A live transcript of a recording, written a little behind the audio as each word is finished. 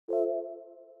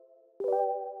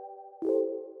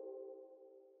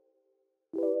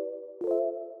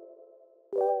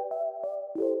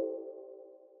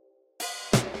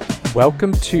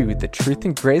Welcome to the Truth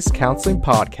and Grace Counseling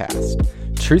Podcast.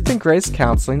 Truth and Grace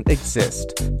Counseling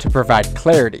exists to provide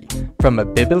clarity from a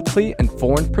biblically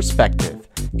informed perspective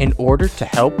in order to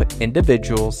help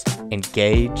individuals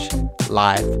engage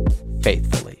life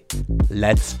faithfully.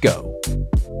 Let's go.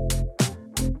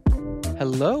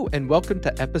 Hello, and welcome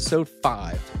to episode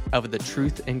 5 of the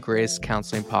Truth and Grace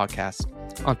Counseling Podcast.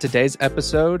 On today's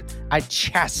episode, I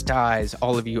chastise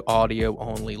all of you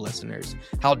audio-only listeners.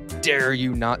 How dare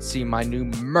you not see my new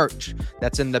merch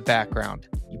that's in the background?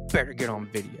 You better get on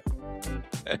video.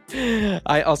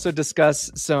 I also discuss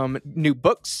some new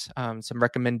books, some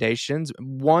recommendations,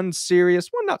 one serious,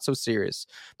 one not so serious,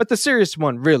 but the serious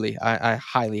one, really, I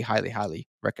highly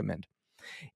recommend.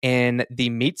 In the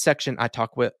meat section, I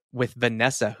talk with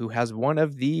Vanessa, who has one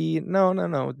of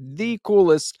the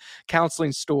coolest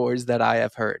counseling stories that I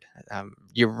have heard.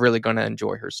 You're really going to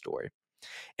enjoy her story.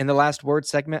 In the last word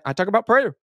segment, I talk about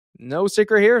prayer. No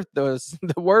secret here.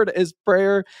 The word is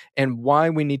prayer and why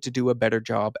we need to do a better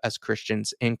job as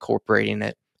Christians incorporating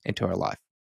it into our life.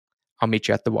 I'll meet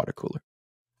you at the water cooler.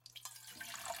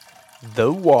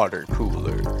 The water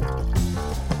cooler.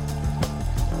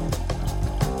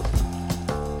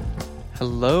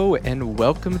 Hello and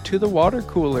welcome to the water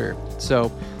cooler.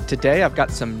 So today I've got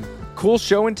some cool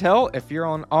show and tell. If you're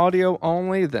on audio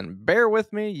only, then bear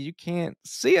with me. You can't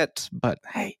see it, but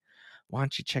hey, why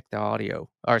don't you check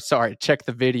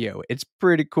the video. It's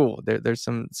pretty cool. There's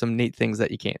some neat things that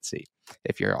you can't see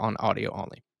if you're on audio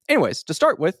only. Anyways, to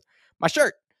start with, my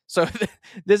shirt. So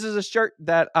this is a shirt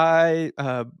that I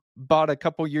bought a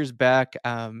couple years back.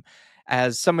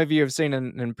 As some of you have seen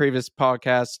in previous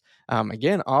podcasts,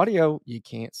 again, audio, you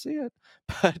can't see it.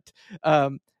 But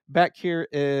back here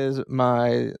is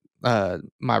my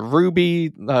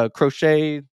Ruby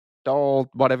crochet doll,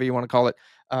 whatever you want to call it,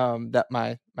 that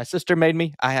my sister made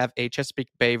me. I have a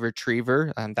Chesapeake Bay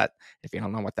Retriever, and that, if you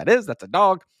don't know what that is, that's a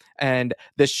dog. And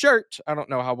this shirt, I don't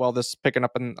know how well this is picking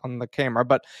up on the camera,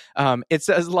 but it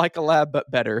says "like a lab,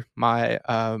 but better." My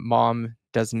mom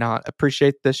does not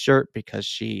appreciate this shirt because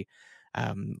she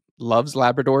loves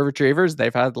Labrador Retrievers.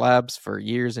 They've had labs for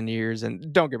years and years,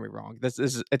 and don't get me wrong,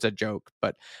 it's a joke,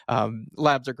 but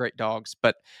labs are great dogs.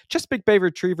 But Chesapeake Bay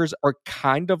Retrievers are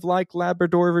kind of like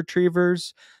Labrador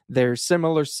Retrievers. They're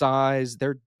similar size.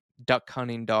 They're duck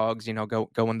hunting dogs. Go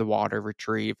in the water,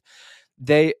 retrieve.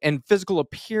 They, in physical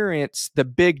appearance, the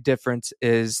big difference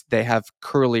is they have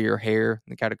curlier hair.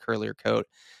 They got a curlier coat.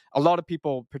 A lot of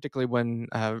people, particularly when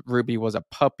Ruby was a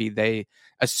puppy, they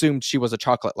assumed she was a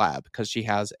chocolate lab because she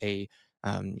has a,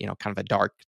 kind of a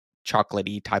dark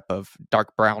chocolatey type of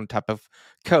dark brown type of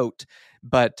coat.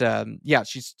 But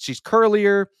she's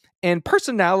curlier, and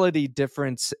personality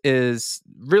difference is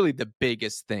really the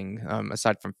biggest thing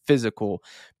aside from physical,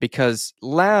 because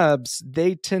labs,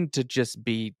 they tend to just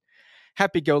be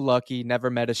happy-go-lucky, never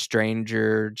met a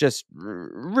stranger, just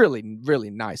really, really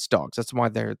nice dogs. That's why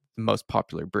they're the most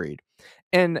popular breed.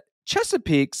 And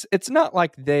Chesapeakes, it's not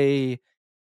like they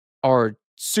are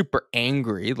super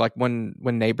angry. Like when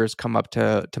neighbors come up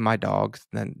to my dog,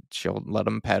 then she'll let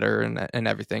them pet her and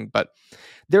everything. But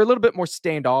they're a little bit more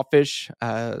standoffish,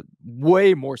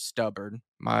 way more stubborn.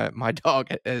 My dog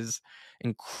is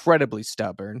incredibly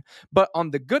stubborn. But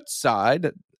on the good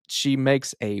side, she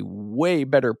makes a way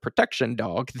better protection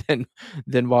dog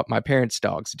than what my parents'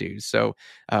 dogs do. So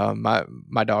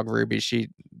my dog Ruby,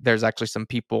 there's actually some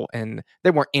people, and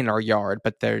they weren't in our yard,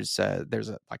 but there's a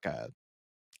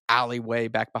alleyway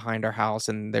back behind our house,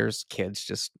 and there's kids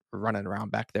just running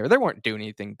around back there. They weren't doing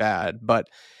anything bad, but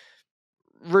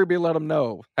Ruby let them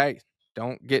know, hey,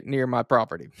 don't get near my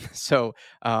property. So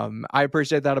I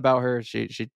appreciate that about her.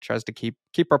 She tries to keep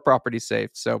our property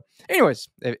safe. So anyways,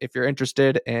 if you're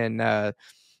interested in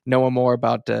knowing more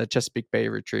about Chesapeake Bay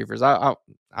Retrievers, I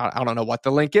don't know what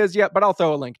the link is yet, but I'll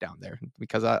throw a link down there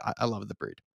because I love the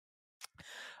breed.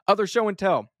 Other show and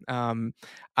tell.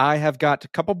 I have got a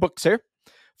couple books here.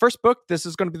 First book, this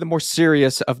is going to be the more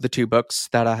serious of the two books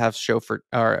that I have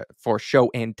for show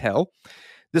and tell.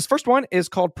 This first one is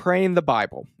called Praying the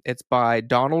Bible. It's by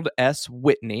Donald S.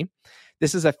 Whitney.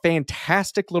 This is a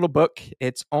fantastic little book.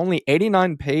 It's only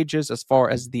 89 pages as far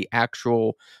as the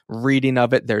actual reading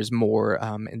of it. There's more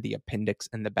in the appendix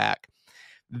in the back.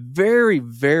 Very,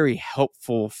 very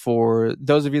helpful for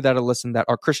those of you that are listening that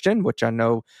are Christian, which I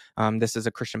know this is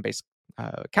a Christian-based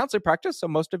counseling practice, so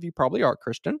most of you probably are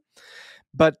Christian.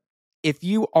 But if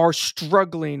you are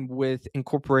struggling with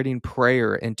incorporating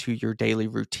prayer into your daily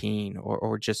routine,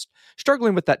 or just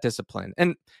struggling with that discipline,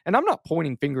 and I'm not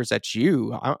pointing fingers at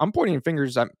you, I'm pointing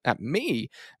fingers at me,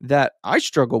 that I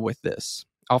struggle with this.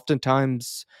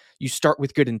 oftentimes you start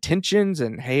with good intentions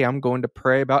and, hey, I'm going to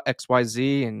pray about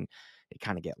XYZ, and you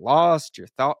kind of get lost. Your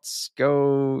thoughts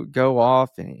go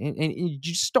off, and you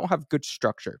just don't have good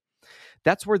structure.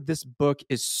 That's where this book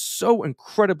is so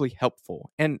incredibly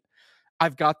helpful. And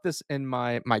I've got this in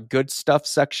my good stuff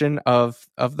section of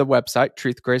the website,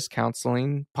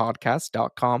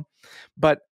 truthgracecounselingpodcast.com.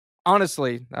 But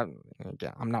honestly,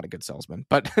 I'm not a good salesman,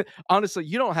 but honestly,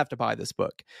 you don't have to buy this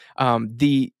book.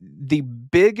 The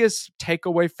biggest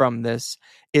takeaway from this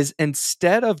is,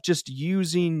 instead of just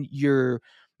using your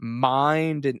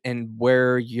mind and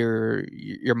where your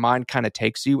mind kind of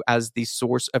takes you as the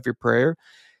source of your prayer,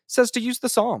 says to use the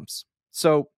Psalms.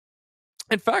 So,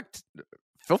 in fact,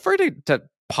 feel free to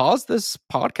pause this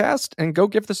podcast and go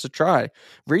give this a try.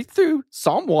 Read through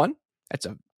Psalm 1. It's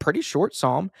a pretty short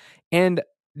psalm. And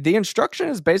the instruction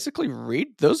is basically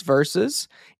read those verses.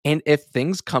 And if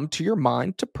things come to your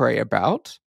mind to pray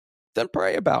about, then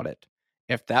pray about it.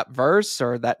 If that verse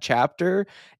or that chapter,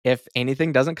 if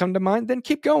anything doesn't come to mind, then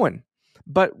keep going.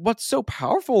 But what's so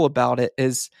powerful about it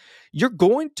is you're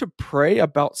going to pray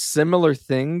about similar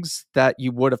things that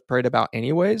you would have prayed about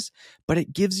anyways, but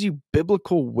it gives you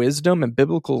biblical wisdom and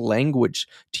biblical language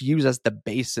to use as the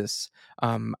basis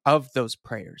of those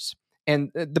prayers.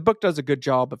 And the book does a good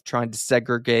job of trying to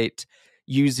segregate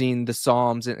using the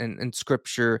Psalms and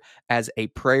Scripture as a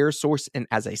prayer source and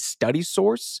as a study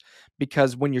source,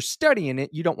 because when you're studying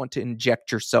it, you don't want to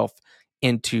inject yourself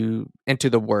into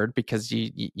the word, because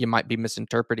you might be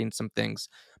misinterpreting some things.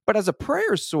 But as a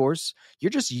prayer source, you're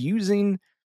just using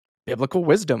biblical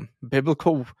wisdom,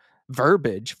 biblical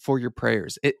verbiage for your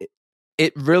prayers.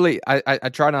 It really, I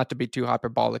try not to be too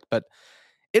hyperbolic, but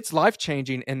it's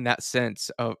life-changing in that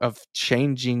sense of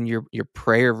changing your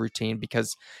prayer routine,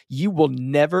 because you will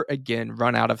never again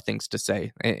run out of things to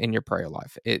say in your prayer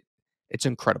life. It's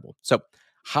incredible. So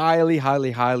highly,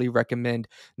 highly, highly recommend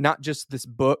not just this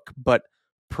book, but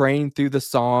praying through the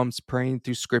Psalms, praying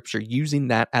through Scripture, using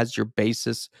that as your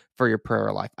basis for your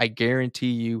prayer life. I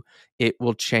guarantee you it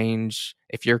will change.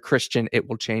 If you're a Christian, it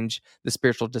will change the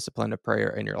spiritual discipline of prayer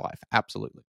in your life.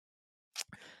 Absolutely.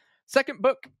 Second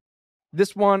book.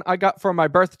 This one I got for my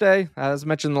birthday. As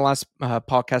mentioned in the last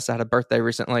podcast, I had a birthday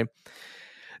recently.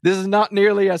 This is not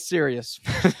nearly as serious.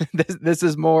 This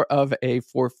is more of a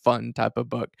for fun type of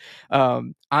book.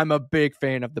 I'm a big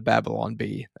fan of the Babylon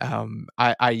Bee.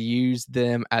 I use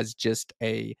them as just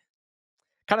a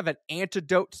kind of an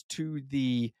antidote to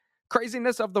the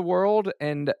craziness of the world.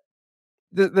 And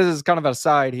this is kind of an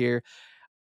aside here.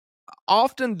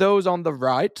 Often those on the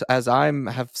right, as I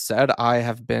have said, I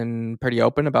have been pretty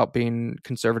open about being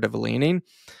conservative leaning.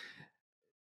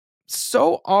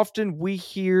 So often we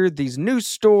hear these news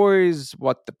stories,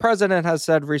 what the president has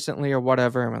said recently or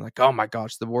whatever, and we're like, oh my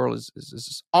gosh, the world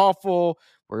is awful.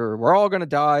 We're all going to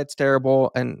die. It's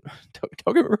terrible. And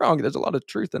don't get me wrong, there's a lot of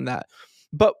truth in that.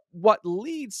 But what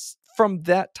leads from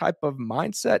that type of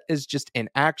mindset is just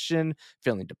inaction,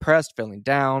 feeling depressed, feeling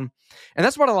down. And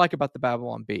that's what I like about the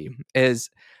Babylon Bee, is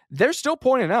they're still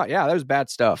pointing out, yeah, there's bad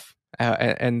stuff.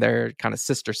 And their kind of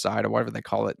sister side, or whatever they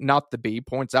call it, not the Bee,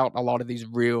 points out a lot of these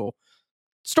real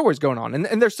stories going on.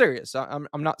 And they're serious. I'm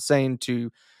not saying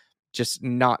to just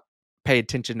not pay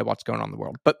attention to what's going on in the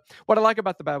world. But what I like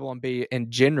about the Babylon Bee in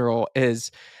general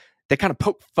is they kind of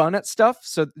poke fun at stuff.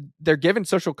 So they're giving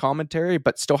social commentary,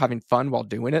 but still having fun while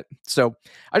doing it. So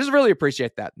I just really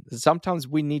appreciate that. Sometimes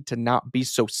we need to not be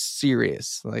so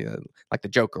serious, like the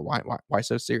Joker. Why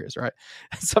so serious, right?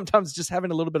 Sometimes just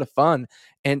having a little bit of fun,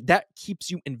 and that keeps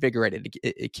you invigorated.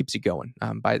 It keeps you going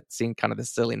by seeing kind of the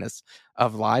silliness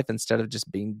of life instead of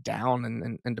just being down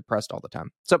and depressed all the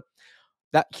time. So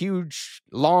that huge,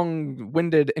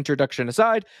 long-winded introduction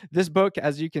aside, this book,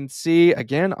 as you can see,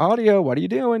 again, audio, what are you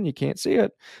doing? You can't see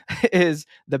it, is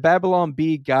The Babylon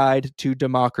Bee Guide to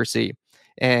Democracy.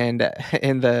 And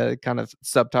in the kind of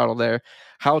subtitle there,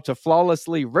 How to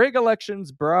Flawlessly Rig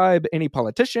Elections, Bribe Any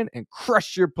Politician, and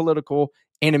Crush Your Political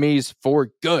Enemies for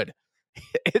Good.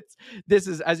 This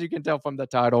is, as you can tell from the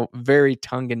title, very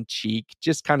tongue-in-cheek,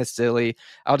 just kind of silly.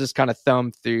 I'll just kind of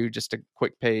thumb through just a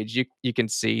quick page. You can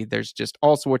see there's just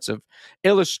all sorts of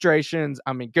illustrations.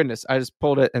 I mean, goodness, I just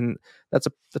pulled it, and that's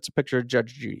a picture of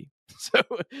Judge Judy. So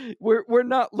we're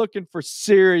not looking for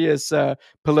serious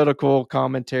political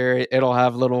commentary. It'll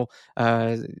have little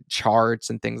charts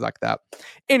and things like that.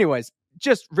 Anyways,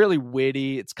 just really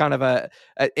witty. It's kind of a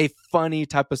funny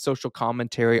type of social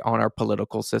commentary on our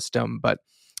political system. But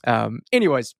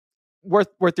anyways,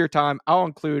 worth your time. I'll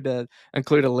include a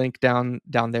link down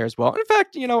there as well. In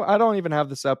fact, I don't even have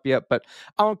this up yet, but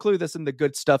I'll include this in the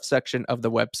good stuff section of the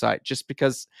website, just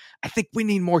because I think we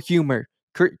need more humor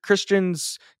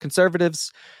Christians,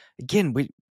 conservatives, again,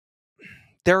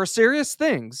 there are serious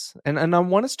things, and I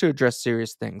want us to address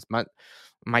serious things.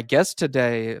 My guest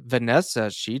today,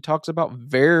 Vanessa, she talks about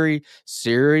very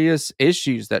serious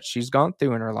issues that she's gone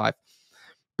through in her life.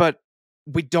 But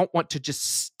we don't want to just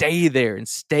stay there and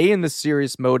stay in the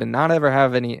serious mode and not ever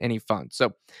have any fun.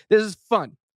 So this is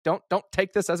fun. Don't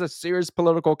take this as a serious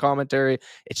political commentary.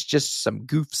 It's just some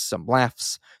goofs, some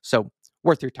laughs. So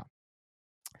worth your time.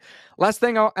 Last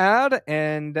thing I'll add,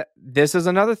 and this is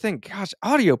another thing. Gosh,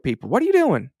 audio people, what are you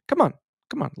doing? Come on.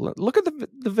 Look at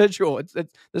the visual.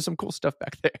 There's some cool stuff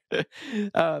back there.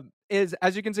 Is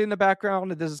as you can see in the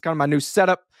background, this is kind of my new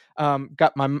setup.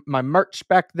 Got my merch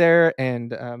back there,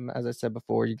 and as I said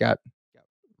before, you got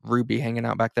Ruby hanging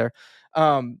out back there.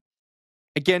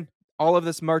 Again, all of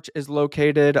this merch is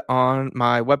located on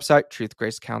my website,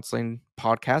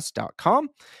 truthgracecounselingpodcast.com.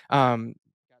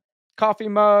 Coffee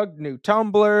mug, new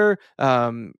tumbler,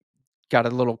 got a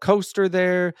little coaster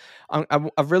there. I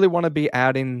really want to be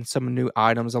adding some new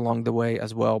items along the way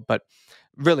as well, but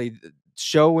really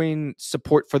showing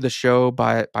support for the show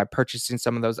by purchasing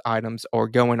some of those items or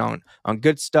going on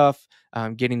Good Stuff,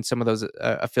 getting some of those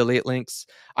affiliate links.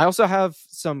 I also have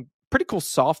some pretty cool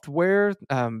software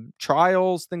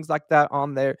trials, things like that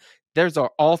on there. There's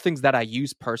all things that I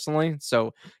use personally.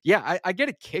 So yeah, I get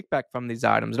a kickback from these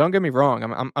items. Don't get me wrong.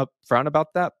 I'm upfront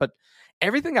about that, but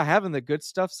everything I have in the Good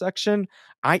Stuff section,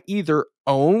 I either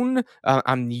own,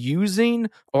 I'm using,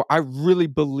 or I really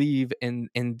believe in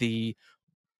the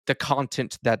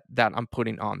content that I'm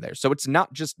putting on there. So it's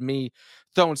not just me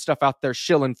throwing stuff out there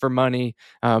shilling for money,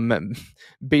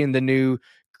 being the new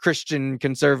Christian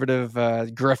conservative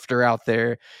grifter out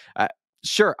there.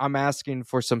 Sure, I'm asking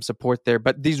for some support there,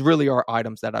 but these really are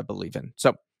items that I believe in.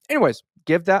 So anyways,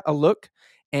 give that a look,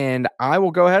 and I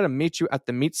will go ahead and meet you at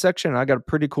the meat section. I got a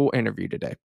pretty cool interview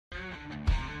today.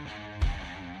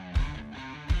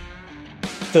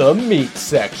 The meat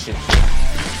section.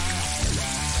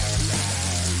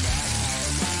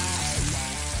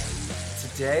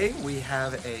 Today we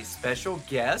have a special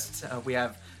guest. We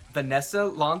have Vanessa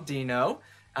Londino.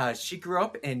 She grew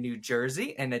up in New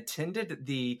Jersey and attended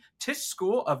the Tisch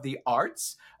School of the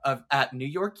Arts at New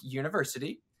York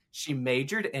University. She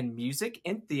majored in music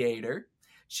and theater.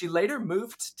 She later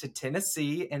moved to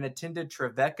Tennessee and attended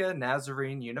Trevecca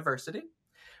Nazarene University,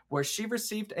 where she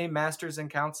received a master's in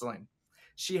counseling.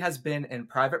 She has been in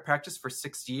private practice for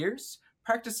 6 years,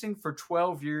 practicing for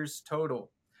 12 years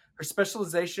total. Her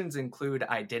specializations include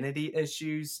identity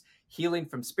issues, healing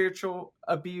from spiritual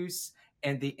abuse,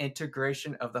 and the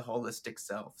integration of the holistic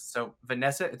self. So,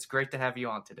 Vanessa, it's great to have you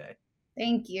on today.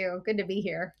 Thank you. Good to be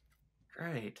here.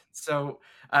 Great. So,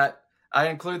 I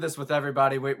include this with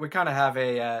everybody. We kind of have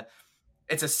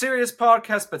it's a serious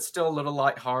podcast, but still a little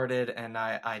lighthearted. And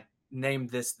I named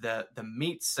this the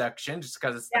meat section just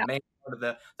because it's the main part of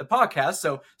the podcast.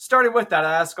 So, starting with that,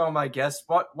 I ask all my guests,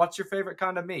 what's your favorite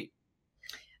kind of meat?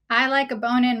 I like a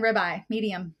bone-in ribeye,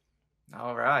 medium.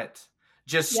 All right.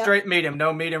 Just straight medium,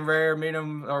 no medium rare,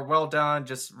 medium or well done,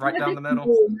 just right down the middle.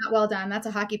 Not well done. That's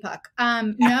a hockey puck.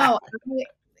 No, I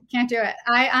can't do it.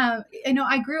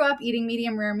 I grew up eating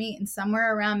medium rare meat, and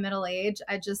somewhere around middle age,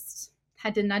 I just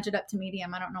had to nudge it up to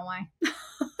medium. I don't know why.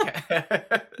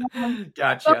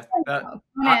 Gotcha.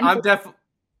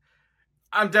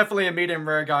 I'm definitely a medium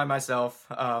rare guy myself,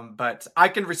 but I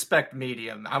can respect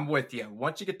medium. I'm with you.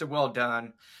 Once you get to well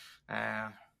done,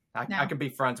 I can be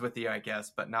friends with you, I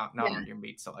guess, but not on your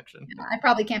meat selection. Yeah, I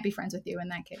probably can't be friends with you in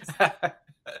that case.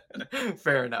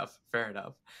 Fair enough.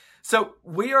 So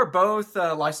we are both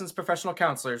licensed professional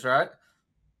counselors, right?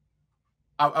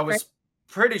 I was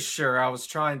pretty sure. I was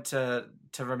trying to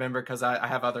remember because I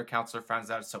have other counselor friends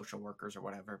that are social workers or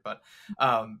whatever. But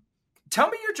tell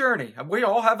me your journey. We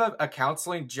all have a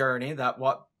counseling journey. That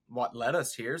what led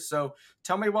us here. So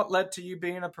tell me what led to you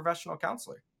being a professional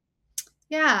counselor.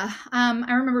 Yeah.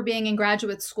 I remember being in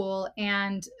graduate school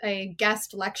and a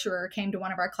guest lecturer came to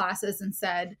one of our classes and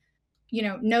said,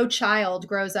 no child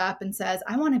grows up and says,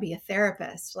 I want to be a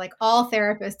therapist. Like all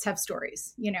therapists have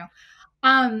stories,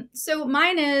 So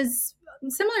mine is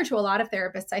similar to a lot of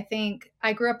therapists. I think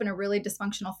I grew up in a really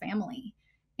dysfunctional family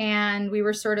and we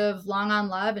were sort of long on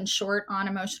love and short on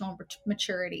emotional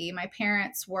maturity. My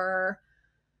parents were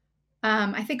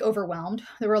I think overwhelmed.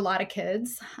 There were a lot of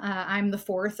kids. I'm the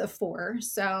fourth of four.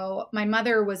 So my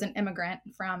mother was an immigrant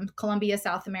from Colombia,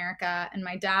 South America, and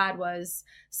my dad was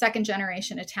second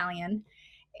generation Italian.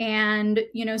 And,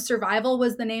 survival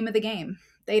was the name of the game.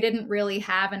 They didn't really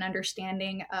have an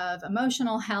understanding of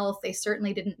emotional health. They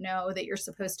certainly didn't know that you're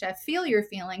supposed to feel your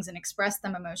feelings and express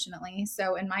them emotionally.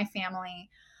 So in my family,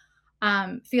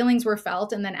 Feelings were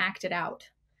felt and then acted out.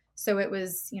 So it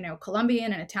was,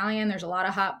 Colombian and Italian. There's a lot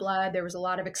of hot blood. There was a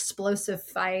lot of explosive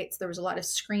fights. There was a lot of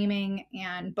screaming.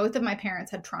 And both of my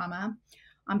parents had trauma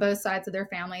on both sides of their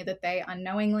family that they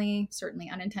unknowingly,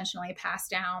 certainly unintentionally passed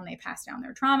down. They passed down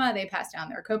their trauma. They passed down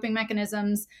their coping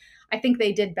mechanisms. I think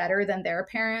they did better than their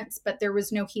parents, but there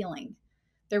was no healing.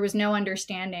 There was no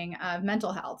understanding of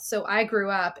mental health. So I grew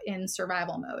up in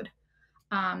survival mode.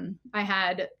 I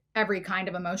had every kind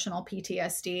of emotional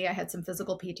PTSD. I had some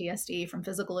physical PTSD from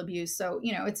physical abuse. So,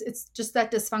 it's just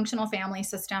that dysfunctional family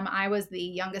system. I was the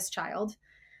youngest child.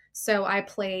 So I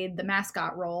played the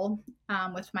mascot role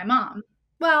with my mom.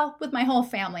 Well, with my whole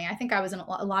family. I think I was in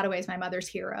a lot of ways my mother's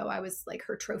hero. I was like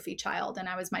her trophy child, and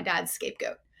I was my dad's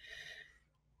scapegoat.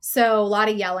 So a lot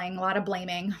of yelling, a lot of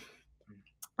blaming,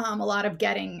 a lot of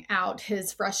getting out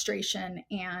his frustration,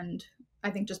 and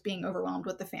I think just being overwhelmed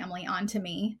with the family onto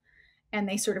me. And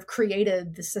they sort of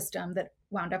created the system that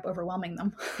wound up overwhelming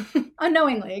them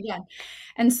unknowingly again.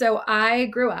 And so I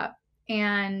grew up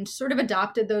and sort of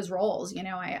adopted those roles.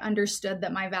 I understood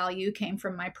that my value came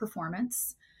from my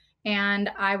performance, and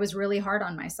I was really hard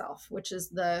on myself, which is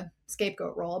the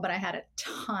scapegoat role, but I had a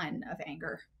ton of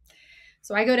anger.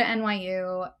 So I go to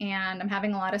NYU and I'm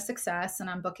having a lot of success, and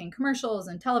I'm booking commercials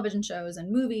and television shows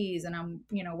and movies, and I'm,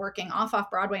 working off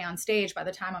Broadway on stage by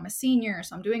the time I'm a senior.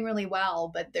 So I'm doing really well,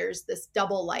 but there's this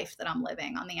double life that I'm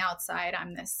living. On the outside,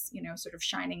 I'm this, sort of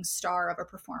shining star of a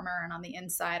performer. And on the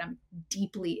inside, I'm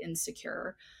deeply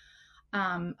insecure.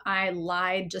 I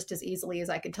lied just as easily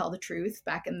as I could tell the truth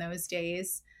back in those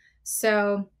days.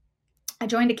 So I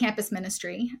joined a campus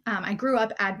ministry. I grew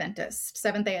up Adventist,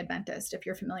 Seventh-day Adventist, if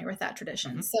you're familiar with that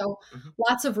tradition. Mm-hmm. So Mm-hmm.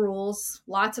 lots of rules,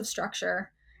 lots of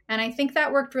structure. And I think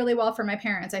that worked really well for my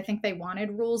parents. I think they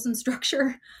wanted rules and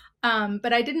structure.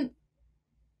 But I didn't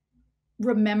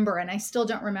remember, and I still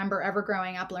don't remember ever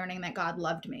growing up learning that God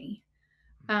loved me.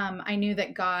 I knew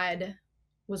that God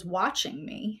was watching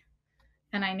me,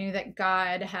 and I knew that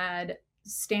God had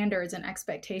standards and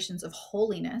expectations of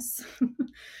holiness,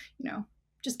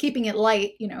 just keeping it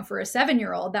light, for a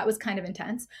 7-year-old, that was kind of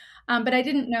intense. But I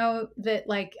didn't know that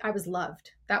I was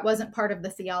loved. That wasn't part of the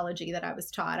theology that I was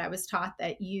taught. I was taught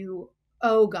that you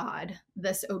owe God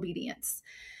this obedience.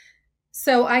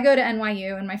 So I go to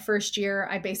NYU, and my first year,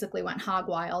 I basically went hog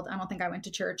wild. I don't think I went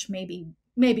to church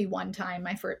maybe one time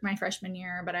my freshman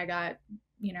year, but I got,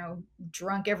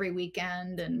 drunk every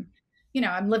weekend. And,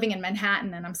 I'm living in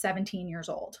Manhattan and I'm 17 years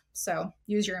old. So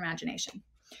use your imagination.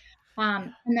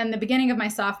 And then the beginning of my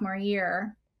sophomore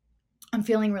year, I'm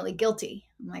feeling really guilty.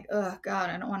 I'm like, oh God,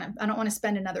 I don't want to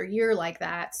spend another year like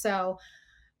that. So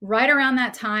right around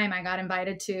that time, I got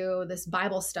invited to this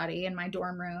Bible study in my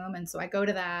dorm room. And so I go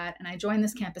to that and I join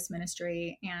this campus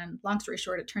ministry. And long story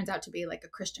short, it turns out to be like a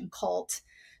Christian cult.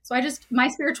 So my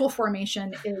spiritual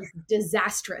formation is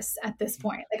disastrous at this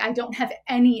point. I don't have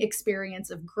any experience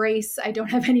of grace. I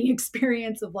don't have any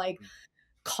experience of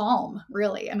calm,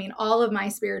 really. I mean, all of my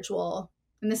spiritual,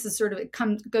 and this is sort of,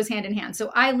 goes hand in hand. So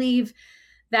I leave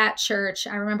that church.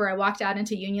 I remember I walked out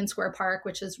into Union Square Park,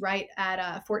 which is right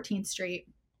at 14th Street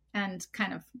and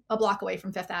kind of a block away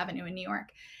from Fifth Avenue in New York.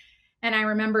 And I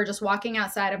remember just walking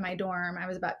outside of my dorm. I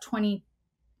was about 20.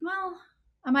 Well,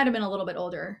 I might've been a little bit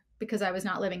older because I was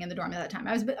not living in the dorm at that time.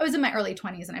 I was in my early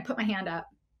 20s, and I put my hand up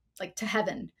to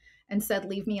heaven and said,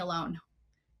 leave me alone.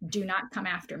 Do not come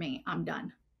after me. I'm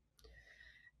done.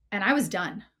 And I was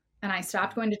done. And I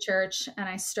stopped going to church, and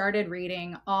I started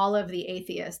reading all of the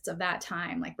atheists of that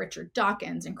time, like Richard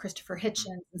Dawkins and Christopher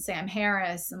Hitchens and Sam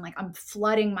Harris. And I'm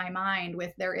flooding my mind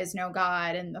with there is no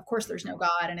God. And of course there's no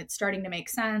God. And it's starting to make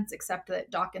sense, except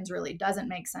that Dawkins really doesn't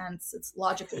make sense. It's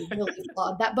logically really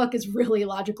flawed. That book is really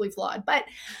logically flawed. But,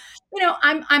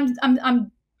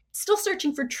 I'm still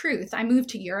searching for truth. I moved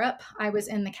to Europe. I was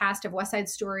in the cast of West Side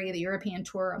Story, the European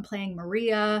tour. I'm playing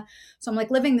Maria. So I'm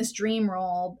living this dream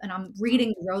role, and I'm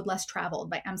reading The Road Less Traveled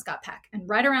by M. Scott Peck. And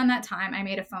right around that time, I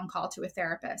made a phone call to a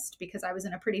therapist because I was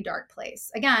in a pretty dark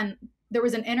place. Again, there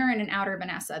was an inner and an outer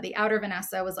Vanessa. The outer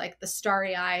Vanessa was the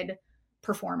starry-eyed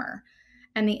performer,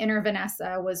 and the inner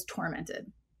Vanessa was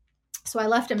tormented. So I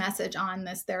left a message on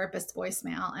this therapist's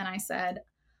voicemail, and I said,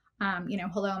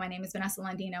 hello, my name is Vanessa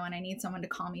Landino, and I need someone to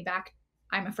call me back.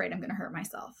 I'm afraid I'm going to hurt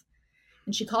myself.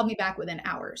 And she called me back within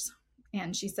hours.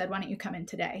 And she said, why don't you come in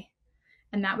today?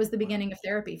 And that was the beginning of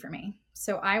therapy for me.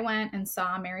 So I went and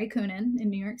saw Mary Coonan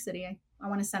in New York City. I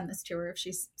want to send this to her if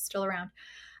she's still around.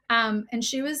 And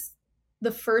she was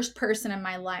the first person in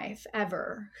my life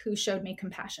ever who showed me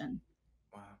compassion.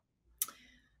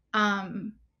 Wow.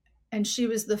 And she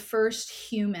was the first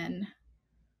human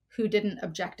who didn't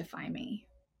objectify me.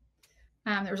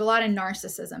 There was a lot of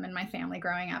narcissism in my family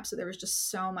growing up. So there was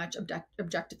just so much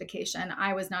objectification.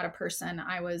 I was not a person.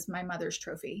 I was my mother's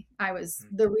trophy. I was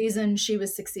the reason she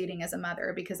was succeeding as a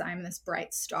mother, because I'm this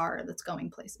bright star that's going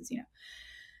places, you know.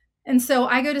 And so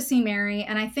I go to see Mary,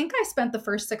 and I think I spent the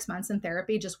first 6 months in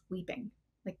therapy just weeping,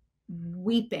 like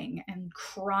weeping and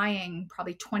crying,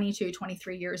 probably 22,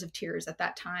 23 years of tears at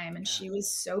that time. And she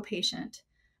was so patient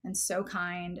and so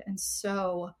kind and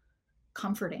so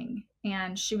comforting,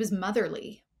 and she was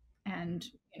motherly. And,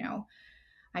 you know,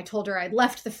 I told her I'd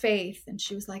left the faith, and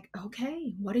she was like,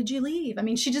 okay, what did you leave? I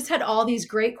mean, she just had all these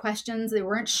great questions. They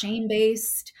weren't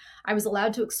shame-based. I was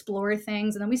allowed to explore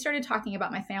things. And then we started talking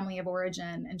about my family of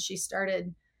origin, and she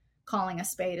started calling a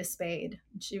spade a spade.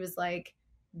 And she was like,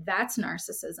 that's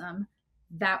narcissism.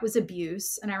 That was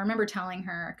abuse. And I remember telling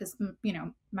her, because, you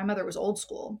know, my mother was old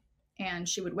school, and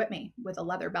she would whip me with a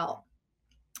leather belt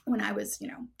when I was, you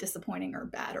know, disappointing or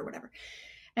bad or whatever.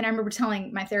 And I remember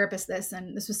telling my therapist this,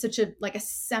 and this was such a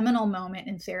seminal moment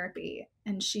in therapy.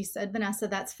 And she said, Vanessa,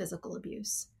 that's physical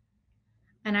abuse.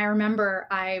 And I remember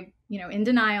you know, in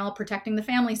denial, protecting the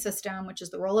family system, which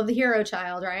is the role of the hero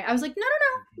child, right? I was like,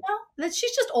 no,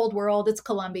 she's just old world. It's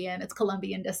Colombian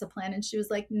discipline. And she was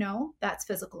like, no, that's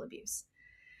physical abuse.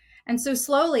 And so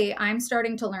slowly I'm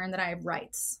starting to learn that I have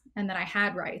rights, and that I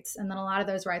had rights, and then a lot of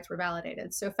those rights were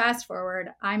validated. So fast forward,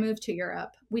 I moved to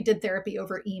Europe. We did therapy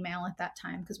over email at that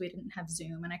time because we didn't have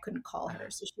Zoom and I couldn't call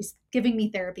her. So she's giving me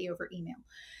therapy over email.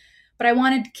 But I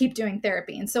wanted to keep doing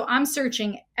therapy. And so I'm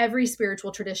searching every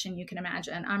spiritual tradition you can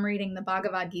imagine. I'm reading the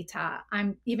Bhagavad Gita.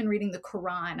 I'm even reading the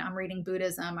Quran. I'm reading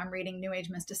Buddhism. I'm reading New Age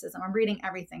mysticism. I'm reading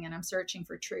everything, and I'm searching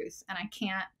for truth. And I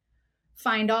can't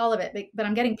find all of it, but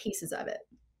I'm getting pieces of it.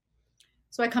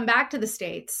 So I come back to the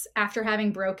States after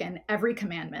having broken every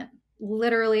commandment,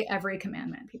 literally every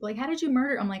commandment. People are like, how did you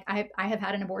murder? I'm like, I have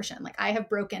had an abortion. Like, I have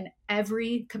broken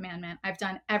every commandment. I've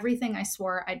done everything I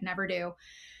swore I'd never do.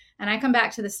 And I come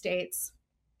back to the States,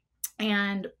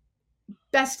 and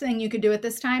best thing you could do at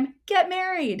this time, get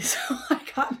married. So I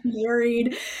got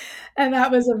married, and that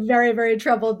was a very, very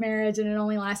troubled marriage, and it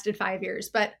only lasted 5 years.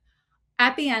 But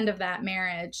at the end of that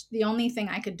marriage, the only thing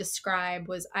I could describe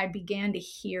was I began to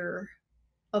hear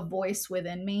a voice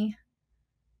within me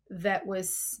that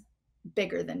was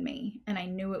bigger than me. And I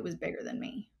knew it was bigger than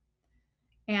me.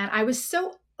 And I was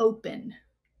so open.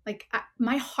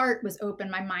 My heart was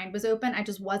open. My mind was open. I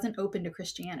just wasn't open to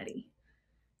Christianity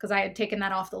because I had taken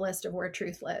that off the list of where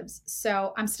truth lives.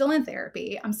 So I'm still in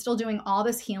therapy. I'm still doing all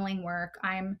this healing work.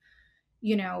 I'm,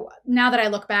 you know, now that I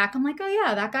look back, I'm like, oh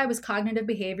yeah, that guy was cognitive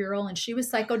behavioral and she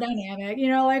was psychodynamic. You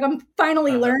know, I'm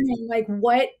finally learning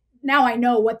what now I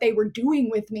know what they were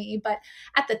doing with me. But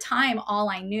at the time,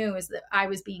 all I knew is that I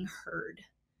was being heard.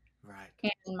 Right.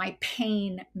 And my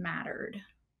pain mattered.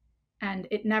 And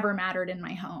it never mattered in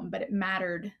my home, but it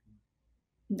mattered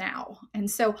now.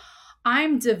 And so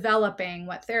I'm developing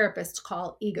what therapists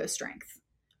call ego strength.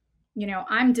 You know,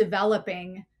 I'm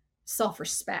developing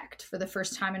self-respect for the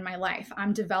first time in my life.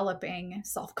 I'm developing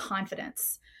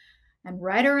self-confidence. And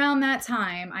right around that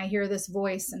time, I hear this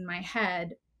voice in my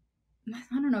head. I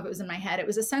don't know if it was in my head. It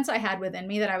was a sense I had within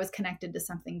me that I was connected to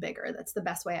something bigger. That's the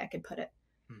best way I could put it.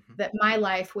 Mm-hmm. That my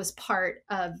life was part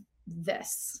of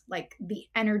this, like the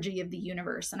energy of the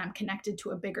universe, and I'm connected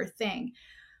to a bigger thing.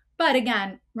 But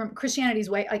again, Christianity's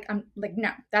way, I'm like,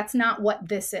 no, that's not what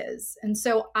this is. And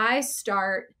so I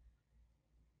start,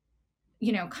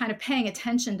 you know, kind of paying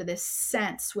attention to this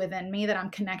sense within me that I'm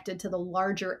connected to the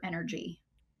larger energy.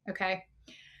 Okay.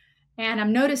 And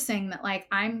I'm noticing that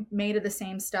I'm made of the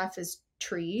same stuff as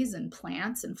trees and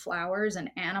plants and flowers and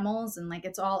animals. And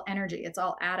it's all energy. It's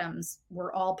all atoms.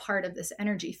 We're all part of this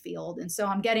energy field. And so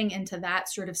I'm getting into that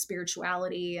sort of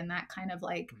spirituality and that kind of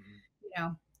you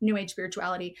know, New Age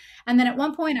spirituality. And then at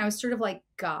one point I was sort of like,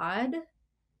 God,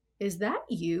 is that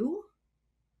you?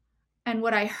 And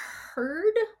what I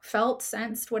heard, felt,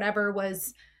 sensed, whatever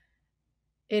was,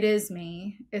 it is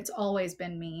me. It's always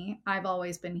been me. I've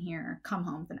always been here. Come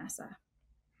home, Vanessa.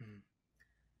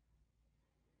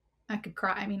 I could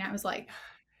cry. I mean, I was like,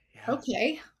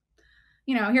 okay,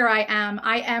 you know, here I am.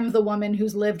 I am the woman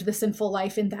who's lived the sinful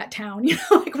life in that town. You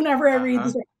know, whenever I read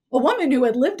this, a woman who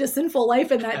had lived a sinful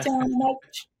life in that town,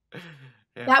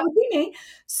 that would be me.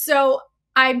 So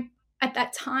at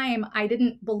that time, I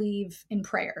didn't believe in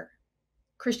prayer.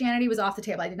 Christianity was off the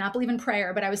table. I did not believe in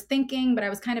prayer, but I was thinking, but I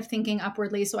was kind of thinking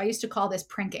upwardly. So I used to call this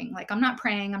prinking. I'm not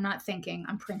praying, I'm not thinking,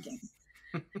 I'm prinking.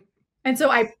 And so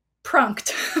I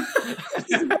prunked.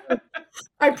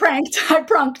 I pranked.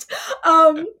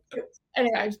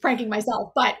 Anyway, I was pranking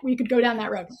myself, but we could go down that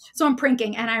road. So I'm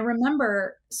pranking. And I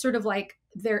remember sort of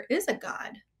there is a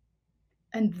God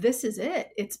and this is it.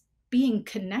 being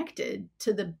connected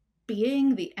to the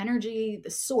being, the energy, the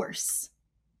source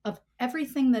of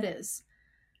everything that is.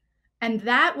 And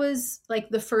that was like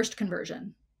the first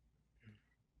conversion.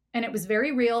 And it was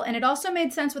very real. And it also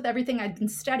made sense with everything I'd been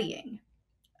studying.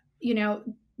 You know,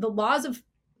 the laws of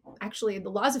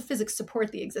physics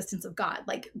support the existence of God.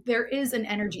 Like there is an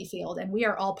energy field and we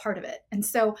are all part of it. And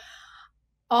so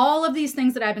all of these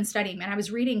things that I've been studying, man, I was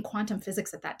reading quantum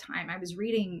physics at that time. I was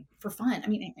reading for fun. I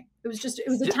mean, it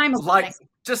was a time of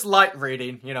just light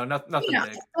reading, nothing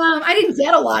big. I didn't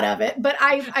get a lot of it, but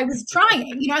I was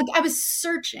trying, I was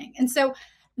searching. And so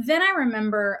then I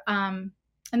remember, and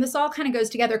this all kind of goes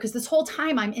together because this whole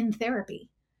time I'm in therapy.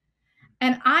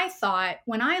 And I thought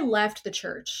when I left the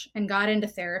church and got into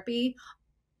therapy,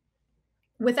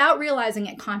 without realizing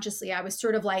it consciously, I was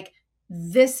sort of like,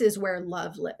 this is where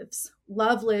love lives.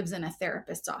 Love lives in a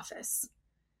therapist's office.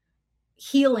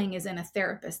 Healing is in a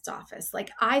therapist's office.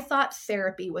 Like I thought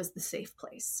therapy was the safe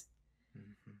place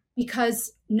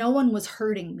because no one was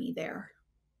hurting me there.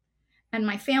 And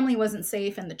my family wasn't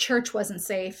safe and the church wasn't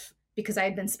safe because I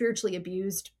had been spiritually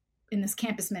abused in this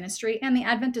campus ministry and the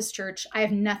Adventist church. I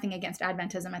have nothing against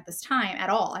Adventism at this time at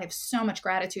all. I have so much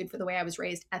gratitude for the way I was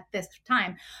raised at this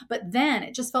time. But then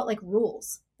it just felt like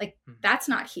rules. Like that's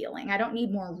not healing. I don't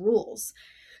need more rules.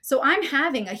 So I'm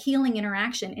having a healing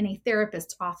interaction in a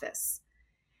therapist's office.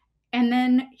 And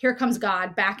then here comes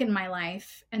God back in my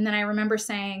life. And then I remember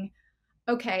saying,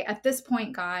 okay, at this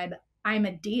point, God, I'm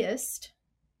a deist.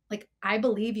 Like I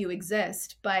believe you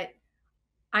exist, but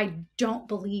I don't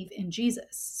believe in Jesus.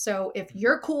 So if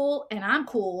you're cool and I'm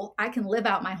cool, I can live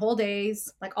out my whole days,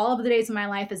 like all of the days of my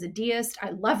life as a deist.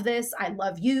 I love this. I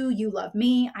love you. You love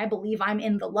me. I believe I'm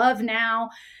in the love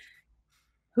now.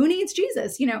 Who needs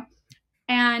Jesus?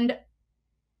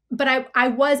 But I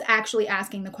was actually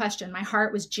asking the question. My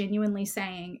heart was genuinely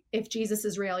saying, if Jesus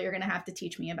is real, you're going to have to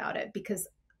teach me about it because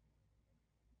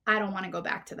I don't want to go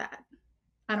back to that.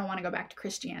 I don't want to go back to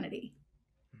Christianity.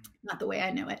 Not the way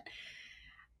I know it.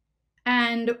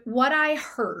 And what I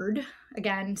heard,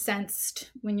 again, sensed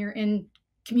when you're in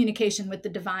communication with the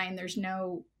divine,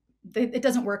 it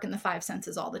doesn't work in the five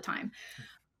senses all the time.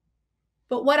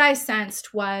 But what I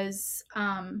sensed was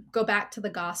go back to the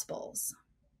Gospels.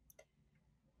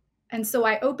 And so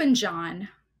I opened John,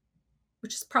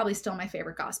 which is probably still my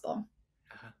favorite gospel.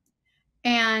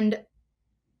 And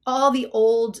all the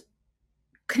old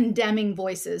condemning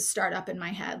voices start up in my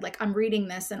head. Like I'm reading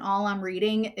this and all I'm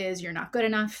reading is you're not good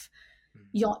enough.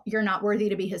 You're not worthy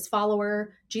to be his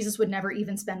follower. Jesus would never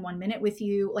even spend 1 minute with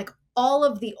you. Like all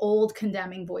of the old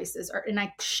condemning voices and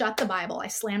I shut the Bible. I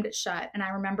slammed it shut. And I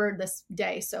remember this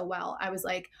day so well. I was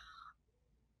like,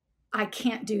 I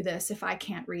can't do this if I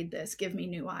can't read this. Give me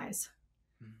new eyes.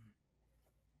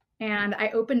 And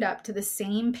I opened up to the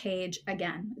same page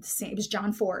again. It was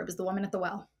John 4. It was the woman at the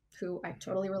well who I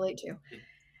totally relate to.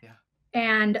 Yeah.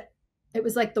 And it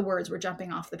was like the words were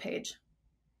jumping off the page.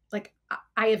 Like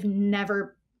I've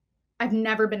never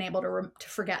been able to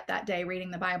forget that day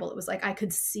reading the Bible. It was like I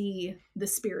could see the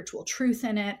spiritual truth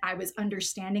in it. I was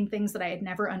understanding things that I had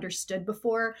never understood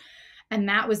before. And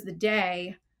that was the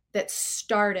day that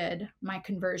started my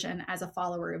conversion as a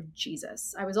follower of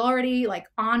Jesus. I was already like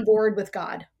on board with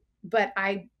God, but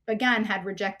I, again, had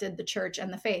rejected the church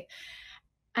and the faith.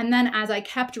 And then as I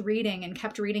kept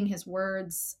reading his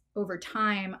words over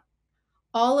time,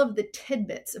 all of the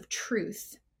tidbits of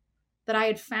truth that I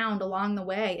had found along the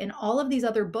way in all of these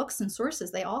other books and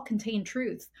sources, they all contain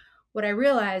truth. What I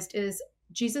realized is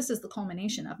Jesus is the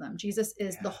culmination of them. Jesus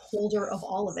is the holder of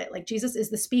all of it. Like Jesus is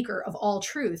the speaker of all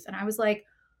truth. And I was like,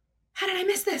 how did I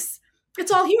miss this?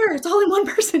 It's all here. It's all in one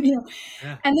person,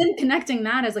 Yeah. And then connecting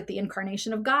that as like the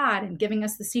incarnation of God and giving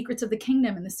us the secrets of the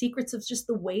kingdom and the secrets of just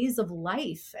the ways of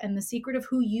life and the secret of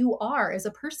who you are as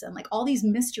a person. Like all these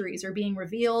mysteries are being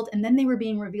revealed, and then they were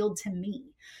being revealed to me.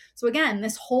 So again,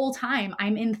 this whole time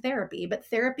I'm in therapy, but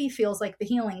therapy feels like the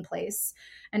healing place.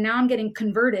 And now I'm getting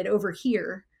converted over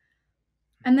here.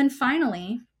 And then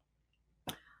finally,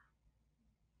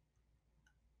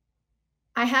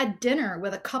 I had dinner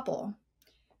with a couple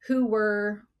who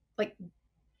were like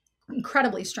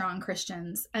incredibly strong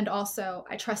Christians. And also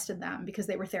I trusted them because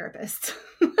they were therapists.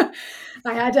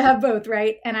 I had to have both,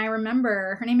 right? And I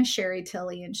remember her name is Sherry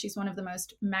Tilley, and she's one of the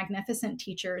most magnificent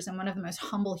teachers and one of the most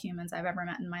humble humans I've ever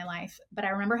met in my life. But I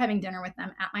remember having dinner with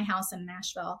them at my house in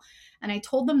Nashville. And I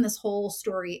told them this whole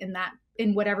story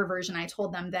in whatever version I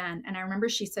told them then. And I remember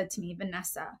she said to me,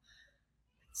 Vanessa,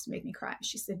 this made me cry.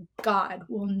 She said, God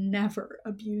will never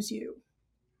abuse you.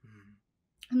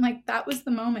 And like, that was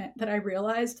the moment that I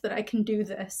realized that I can do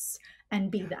this and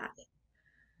be that.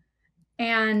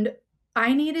 And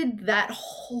I needed that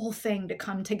whole thing to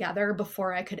come together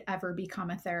before I could ever become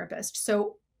a therapist.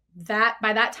 So that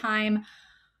by that time,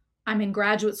 I'm in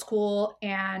graduate school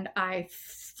and I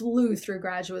flew through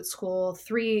graduate school,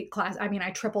 3 class. I mean,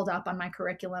 I tripled up on my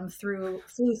curriculum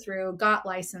flew through, got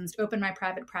licensed, opened my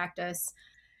private practice.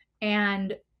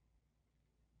 And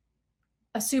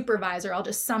a supervisor, I'll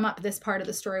just sum up this part of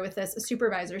the story with this. A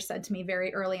supervisor said to me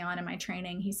very early on in my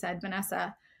training, he said,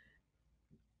 Vanessa,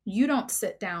 you don't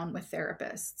sit down with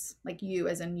therapists, like you,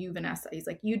 as in you, Vanessa. He's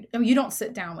like, you don't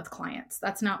sit down with clients.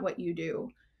 That's not what you do.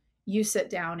 You sit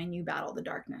down and you battle the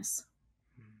darkness.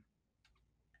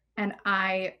 And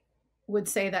I would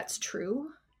say that's true.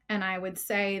 And I would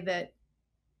say that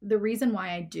the reason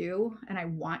why I do and I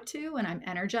want to and I'm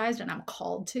energized and I'm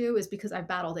called to is because I've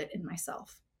battled it in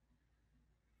myself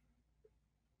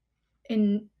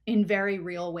in very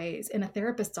real ways in a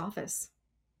therapist's office.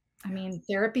 I mean,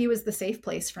 therapy was the safe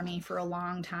place for me for a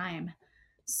long time.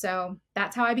 So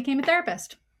that's how I became a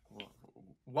therapist.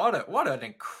 What an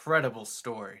incredible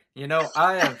story.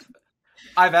 I've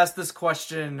asked this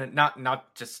question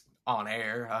not just on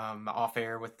air, off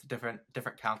air with different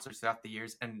counselors throughout the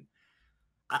years, and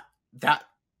that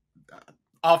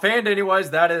offhand,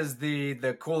 anyways, that is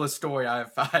the coolest story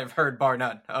I've heard, bar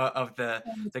none, of the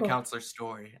Cool. counselor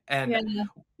story. And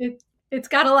yeah, it's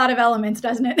got a lot of elements,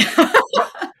 doesn't it?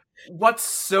 what's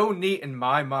so neat in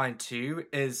my mind too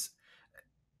is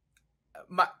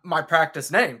my practice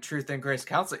name, Truth and Grace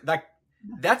Counseling. Like,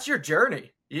 that's your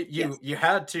journey. You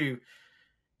had to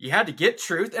get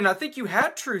truth, and I think you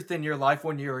had truth in your life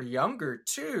when you were younger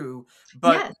too.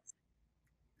 But yes.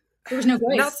 There was no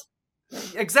grace.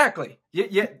 Exactly.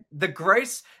 The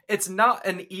grace, it's not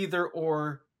an either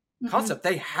or concept.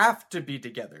 They have to be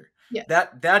together. Yes.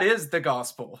 That is the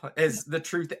gospel, is the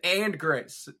truth and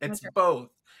grace. It's both.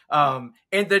 And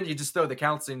then you just throw the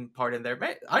counseling part in there.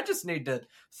 Man, I just need to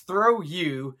throw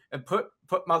you and put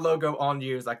my logo on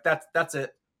you. It's like that's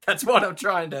it. That's what I'm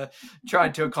trying to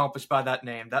accomplish by that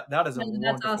name. That is a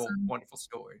wonderful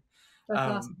story. That's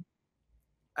awesome.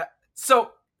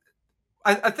 So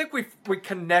I think we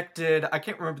connected. I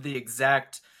can't remember the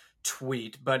exact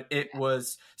tweet, but it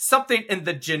was something in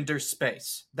the gender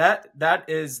space. That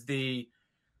is the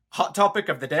hot topic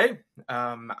of the day.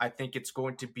 I think it's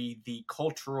going to be the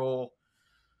cultural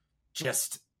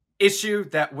just issue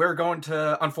that we're going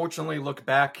to unfortunately look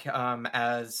back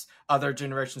as other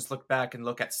generations look back and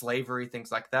look at slavery,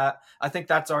 things like that. I think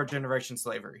that's our generation.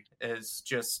 Slavery is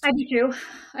just... I do too.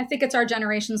 I think it's our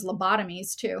generation's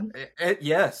lobotomies too.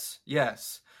 Yes.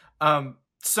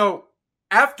 So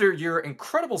after your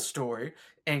incredible story,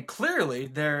 and clearly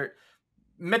their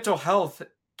mental health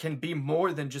can be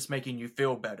more than just making you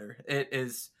feel better. It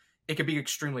can be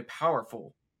extremely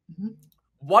powerful. Mm-hmm.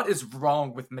 What is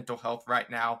wrong with mental health right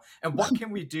now, and what can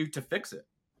we do to fix it?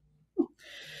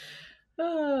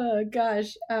 Oh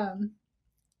gosh.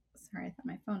 Sorry, I thought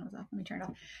my phone was off. Let me turn it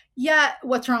off. Yeah,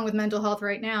 what's wrong with mental health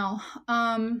right now?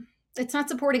 It's not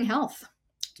supporting health.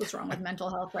 What's wrong with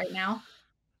mental health right now?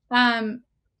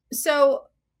 So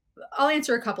I'll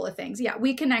answer a couple of things. Yeah,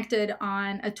 we connected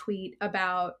on a tweet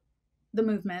about the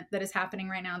movement that is happening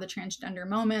right now, the transgender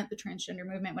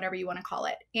movement, whatever you want to call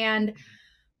it. And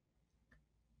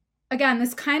again,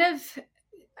 this kind of,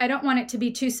 I don't want it to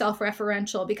be too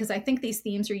self-referential because I think these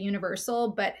themes are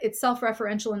universal, but it's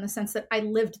self-referential in the sense that I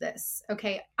lived this.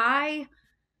 Okay. I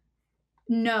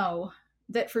know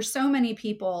that for so many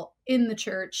people in the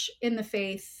church, in the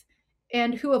faith,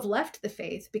 and who have left the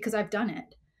faith because I've done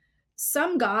it,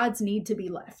 some gods need to be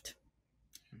left.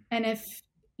 And if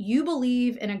you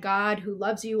believe in a God who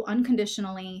loves you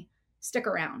unconditionally, stick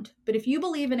around. But if you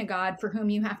believe in a God for whom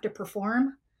you have to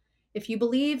perform, if you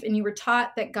believe and you were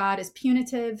taught that God is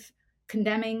punitive,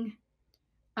 condemning,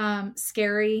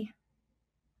 scary,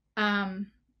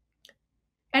 anything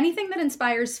that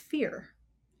inspires fear,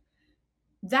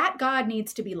 that God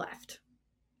needs to be left.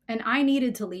 And I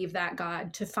needed to leave that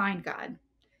God to find God.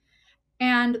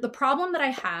 And the problem that I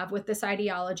have with this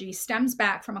ideology stems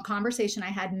back from a conversation I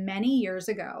had many years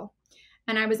ago.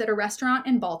 And I was at a restaurant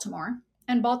in Baltimore.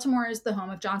 And Baltimore is the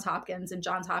home of Johns Hopkins. And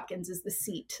Johns Hopkins is the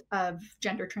seat of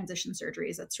gender transition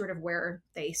surgeries. That's sort of where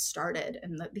they started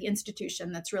and the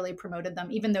institution that's really promoted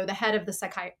them, even though the head of the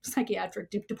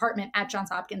psychiatric department at Johns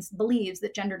Hopkins believes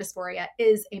that gender dysphoria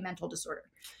is a mental disorder.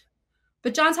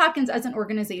 But Johns Hopkins as an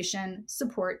organization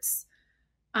supports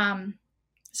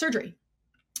surgery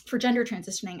for gender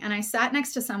transitioning. And I sat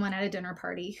next to someone at a dinner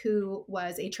party who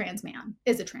is a trans man.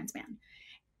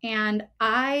 And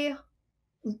I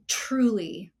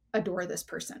truly adore this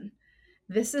person.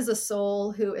 This is a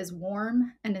soul who is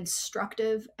warm and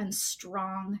instructive and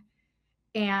strong.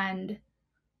 And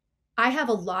I have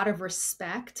a lot of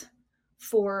respect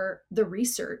for the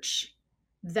research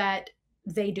that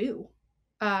they do.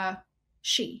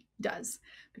 She does,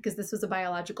 because this was a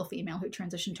biological female who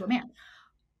transitioned to a man.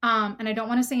 And I don't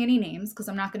want to say any names because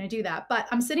I'm not going to do that. But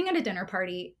I'm sitting at a dinner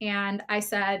party and I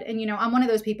said, and I'm one of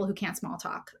those people who can't small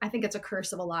talk. I think it's a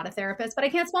curse of a lot of therapists, but I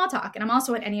can't small talk. And I'm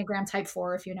also an Enneagram type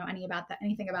 4, if you know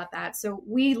anything about that. So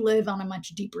we live on a much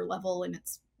deeper level and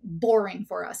it's boring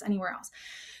for us anywhere else.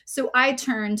 So I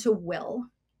turned to Will,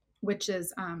 which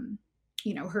is,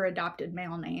 her adopted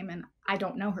male name, and I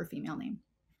don't know her female name.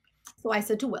 So I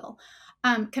said to Will,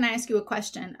 can I ask you a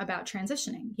question about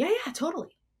transitioning? Yeah, totally.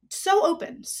 So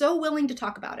open, so willing to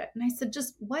talk about it. And I said,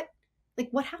 just what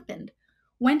happened?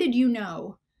 When did you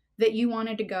know that you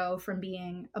wanted to go from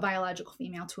being a biological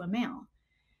female to a male?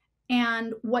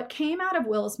 And what came out of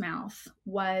Will's mouth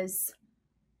was,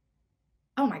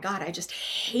 oh my God, I just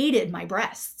hated my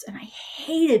breasts and I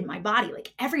hated my body.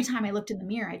 Like every time I looked in the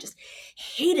mirror, I just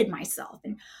hated myself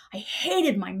and I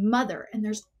hated my mother. And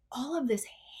there's all of this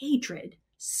hatred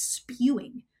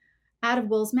spewing out of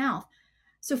Will's mouth.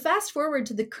 So fast forward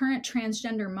to the current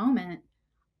transgender moment.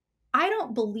 I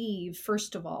don't believe,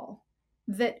 first of all,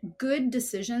 that good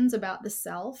decisions about the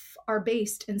self are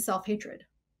based in self-hatred.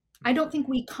 I don't think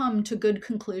we come to good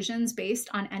conclusions based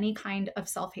on any kind of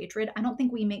self-hatred. I don't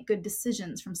think we make good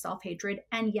decisions from self-hatred.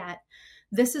 And yet,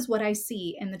 this is what I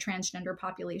see in the transgender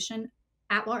population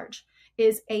at large,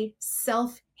 is a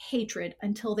self-hatred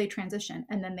until they transition.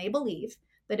 And then they believe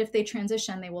that if they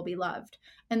transition, they will be loved.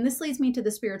 And this leads me to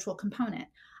the spiritual component.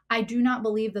 I do not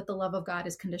believe that the love of God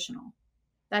is conditional.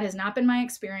 That has not been my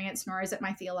experience, nor is it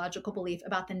my theological belief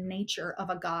about the nature of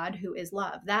a God who is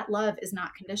love. That love is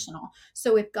not conditional.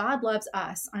 So if God loves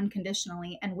us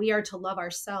unconditionally and we are to love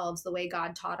ourselves the way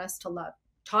God taught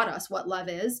us what love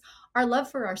is, our love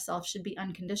for ourselves should be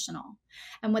unconditional.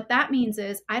 And what that means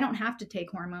is I don't have to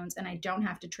take hormones and I don't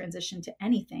have to transition to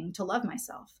anything to love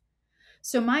myself.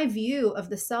 So my view of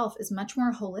the self is much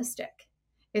more holistic.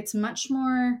 It's much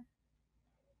more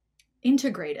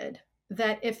integrated.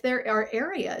 That if there are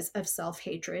areas of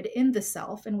self-hatred in the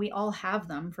self, and we all have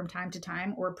them from time to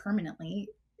time or permanently,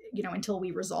 until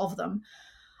we resolve them,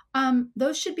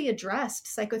 those should be addressed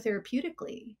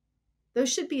psychotherapeutically.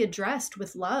 Those should be addressed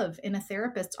with love in a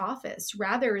therapist's office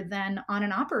rather than on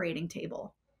an operating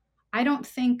table. I don't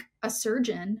think a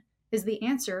surgeon is the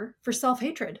answer for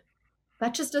self-hatred.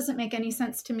 That just doesn't make any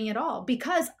sense to me at all,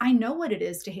 because I know what it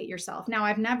is to hate yourself. Now,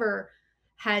 I've never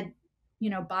had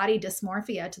body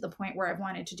dysmorphia to the point where I've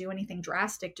wanted to do anything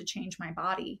drastic to change my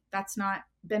body. That's not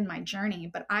been my journey,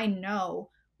 but I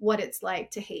know what it's like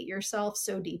to hate yourself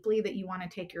so deeply that you want to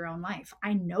take your own life.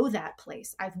 I know that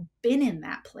place. I've been in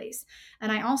that place.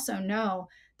 And I also know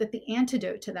that the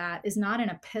antidote to that is not in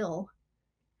a pill,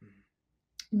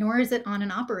 nor is it on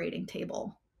an operating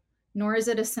table, nor is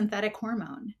it a synthetic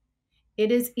hormone.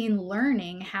 It is in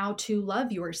learning how to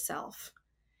love yourself.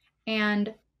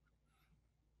 And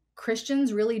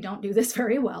Christians really don't do this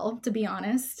very well, to be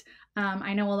honest.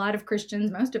 I know a lot of Christians,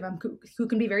 most of them, who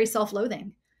can be very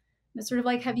self-loathing. It's sort of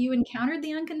like, have you encountered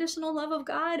the unconditional love of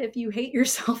God if you hate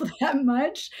yourself that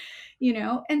much?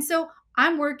 And so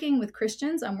I'm working with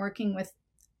Christians. I'm working with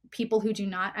people who do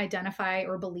not identify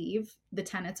or believe the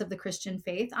tenets of the Christian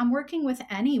faith. I'm working with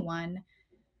anyone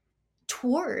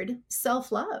toward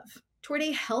self-love, toward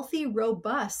a healthy,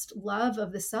 robust love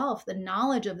of the self, the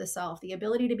knowledge of the self, the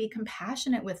ability to be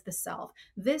compassionate with the self.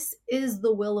 This is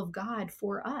the will of God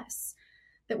for us,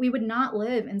 that we would not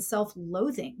live in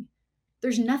self-loathing.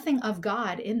 There's nothing of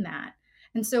God in that.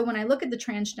 And so when I look at the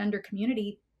transgender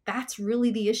community, that's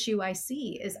really the issue I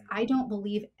see, is I don't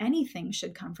believe anything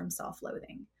should come from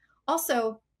self-loathing.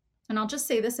 Also, and I'll just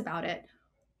say this about it,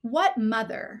 what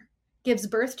mother gives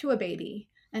birth to a baby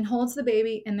and holds the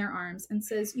baby in their arms and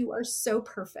says, you are so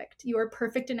perfect. You are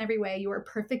perfect in every way. You are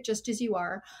perfect just as you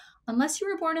are, unless you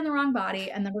were born in the wrong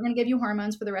body, and then we're going to give you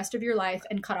hormones for the rest of your life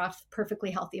and cut off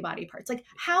perfectly healthy body parts. Like,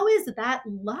 how is that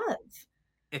love?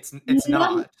 It's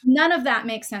not. None of that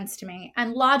makes sense to me.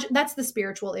 And that's the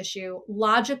spiritual issue.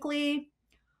 Logically,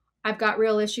 I've got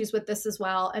real issues with this as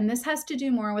well. And this has to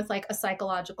do more with like a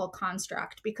psychological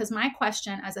construct, because my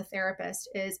question as a therapist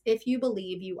is, if you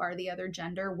believe you are the other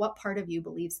gender, what part of you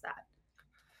believes that?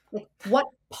 Like, what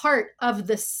part of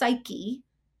the psyche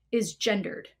is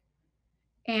gendered?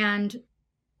 And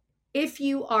if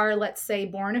you are, let's say,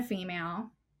 born a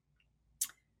female,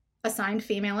 assigned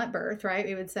female at birth, right?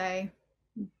 We would say,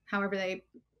 however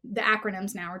the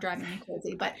acronyms now are driving me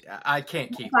crazy, but I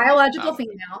can't keep biological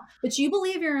female, but you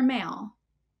believe you're a male.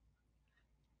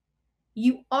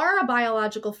 You are a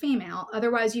biological female,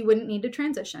 otherwise you wouldn't need to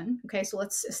transition. Okay, so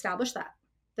let's establish that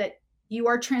You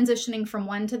are transitioning from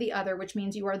one to the other, which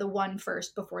means you are the one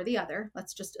first before the other.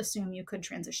 Let's just assume you could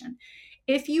transition.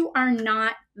 If you are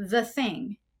not the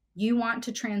thing you want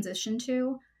to transition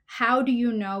to, how do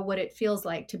you know what it feels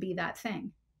like to be that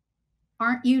thing?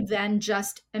 Aren't you then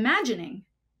just imagining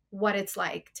what it's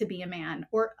like to be a man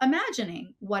or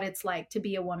imagining what it's like to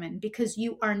be a woman because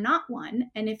you are not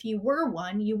one? And if you were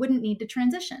one, you wouldn't need to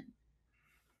transition.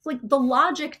 It's like the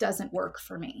logic doesn't work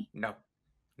for me. No,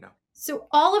 no. So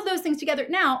all of those things together.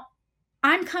 Now,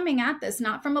 I'm coming at this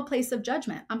not from a place of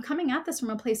judgment. I'm coming at this from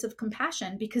a place of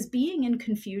compassion because being in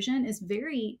confusion is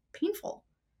very painful.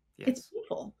 Yes. It's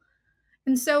painful.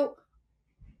 And so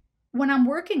when I'm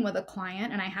working with a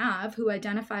client, and I have, who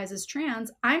identifies as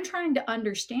trans, I'm trying to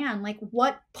understand, like,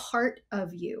 what part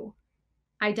of you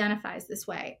identifies this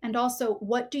way? And also,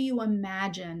 what do you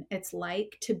imagine it's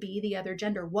like to be the other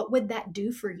gender? What would that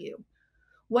do for you?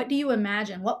 What do you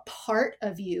imagine? What part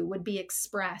of you would be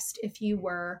expressed if you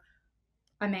were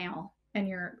a male and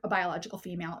you're a biological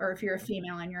female, or if you're a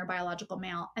female and you're a biological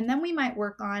male? And then we might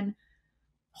work on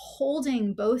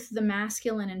holding both the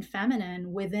masculine and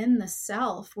feminine within the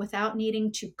self without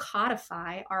needing to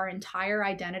codify our entire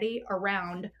identity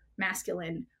around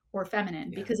masculine or feminine.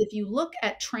 Yeah. Because if you look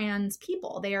at trans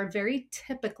people, they are very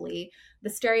typically the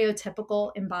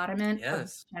stereotypical embodiment of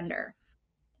gender.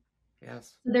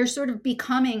 Yes. They're sort of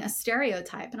becoming a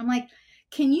stereotype. And I'm like,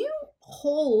 can you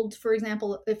hold, for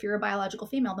example, if you're a biological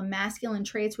female, the masculine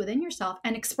traits within yourself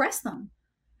and express them?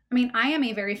 I mean, I am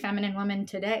a very feminine woman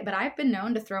today, but I've been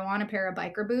known to throw on a pair of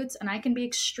biker boots and I can be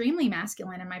extremely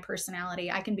masculine in my personality.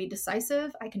 I can be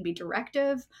decisive. I can be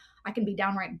directive. I can be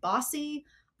downright bossy.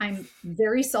 I'm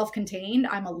very self-contained.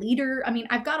 I'm a leader. I mean,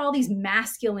 I've got all these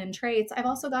masculine traits. I've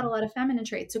also got a lot of feminine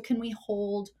traits. So can we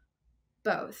hold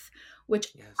both?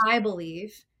 Which I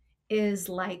believe is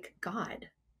like God.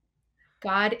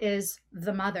 God is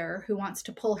the mother who wants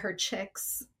to pull her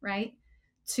chicks, right,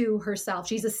 to herself.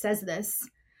 Jesus says this.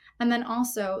 And then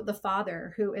also the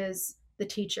Father, who is the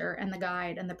teacher and the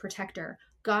guide and the protector.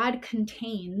 God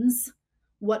contains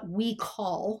what we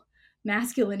call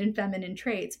masculine and feminine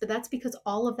traits, but that's because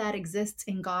all of that exists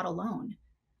in God alone.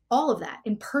 All of that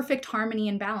in perfect harmony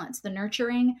and balance, the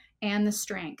nurturing and the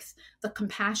strength, the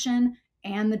compassion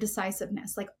and the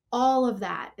decisiveness, like all of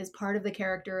that is part of the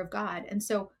character of God. And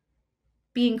so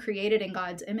being created in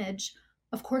God's image,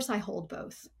 of course I hold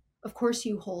both. Of course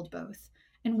you hold both.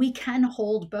 And we can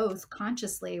hold both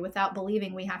consciously without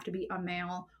believing we have to be a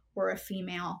male or a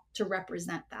female to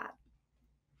represent that.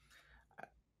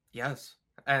 Yes.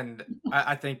 And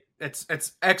I think it's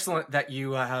excellent that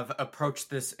you have approached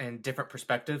this in different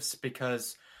perspectives,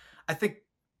 because I think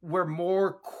we're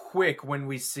more quick when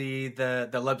we see the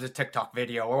Lebs of TikTok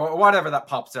video or whatever that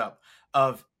pops up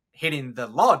of hitting the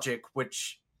logic,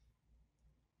 which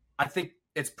I think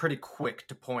it's pretty quick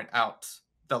to point out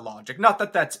the logic. Not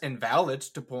that that's invalid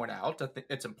to point out. I think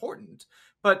it's important.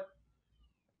 But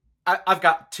I've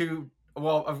got two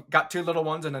little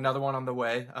ones and another one on the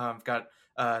way. I've got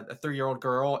a 3-year-old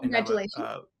girl.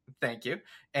 Congratulations. Thank you.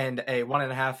 And a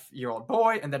 1.5-year-old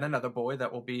boy, and then another boy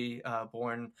that will be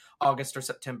born August or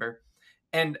September.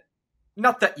 And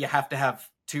not that you have to have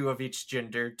two of each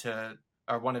gender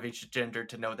or one of each gender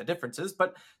to know the differences,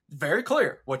 but very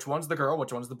clear which one's the girl,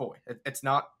 which one's the boy. It's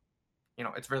not,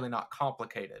 it's really not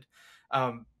complicated.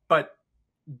 But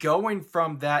going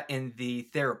from that in the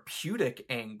therapeutic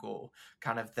angle,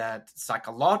 kind of that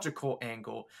psychological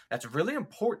angle, that's really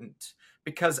important,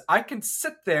 because I can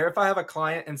sit there if I have a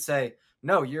client and say,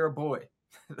 no, you're a boy.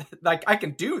 Like, I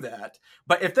can do that.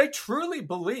 But if he truly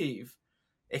believes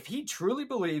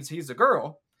he's a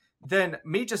girl, then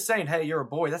me just saying, hey, you're a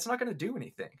boy, that's not going to do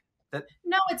anything.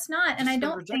 No, it's not. And I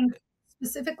don't think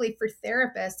specifically for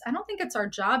therapists, I don't think it's our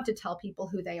job to tell people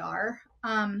who they are.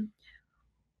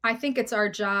 I think it's our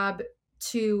job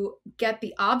to get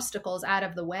the obstacles out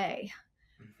of the way.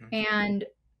 Mm-hmm. And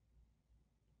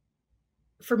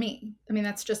for me, I mean,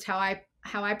 that's just how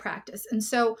I practice. And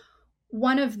so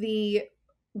one of the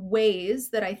ways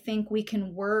that I think we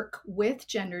can work with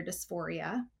gender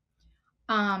dysphoria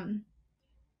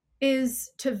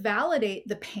is to validate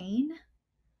the pain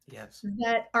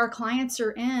that our clients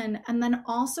are in. And then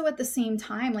also at the same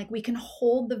time, like, we can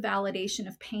hold the validation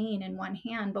of pain in one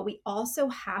hand, but we also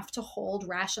have to hold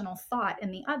rational thought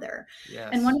in the other. Yes.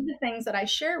 And one of the things that I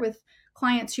share with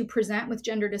clients who present with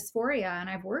gender dysphoria, and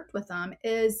I've worked with them,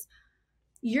 is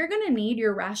you're going to need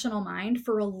your rational mind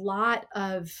for a lot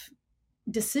of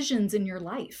decisions in your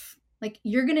life. Like,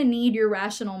 you're going to need your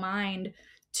rational mind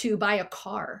to buy a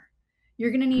car. You're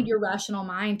going to need your rational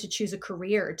mind to choose a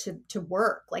career, to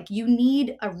work. Like, you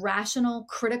need a rational,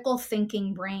 critical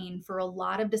thinking brain for a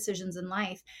lot of decisions in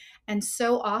life. And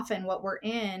so often what we're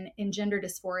in gender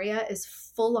dysphoria is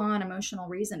full on emotional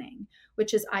reasoning,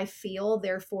 which is I feel,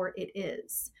 therefore it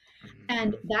is.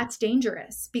 And Mhm. that's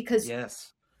dangerous because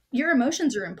Yes. your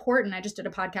emotions are important. I just did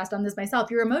a podcast on this myself.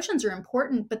 Your emotions are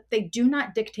important, but they do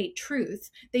not dictate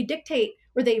truth. They dictate,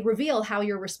 or they reveal how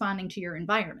you're responding to your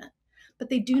environment, but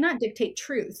they do not dictate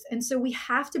truth. And so we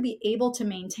have to be able to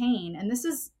maintain, and this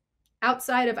is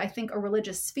outside of, I think, a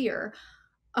religious sphere,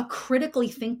 a critically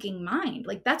thinking mind.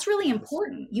 Like, that's really Yes.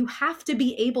 important. You have to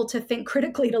be able to think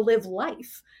critically to live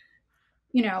life.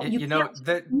 You You know can't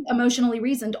that. be emotionally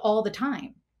reasoned all the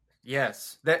time.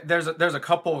 Yes, there's a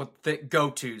couple of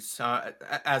go-tos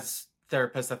as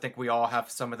therapists. I think we all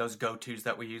have some of those go-tos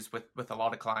that we use with a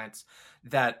lot of clients.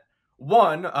 That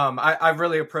one, I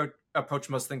really approach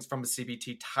most things from a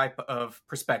CBT type of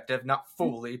perspective, not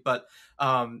fully, but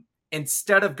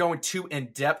instead of going too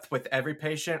in depth with every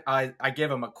patient, I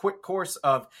give them a quick course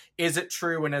of, is it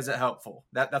true and is it helpful?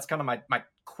 That's kind of my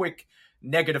quick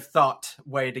negative thought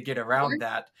way to get around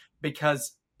that,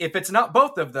 because if it's not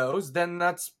both of those, then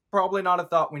that's probably not a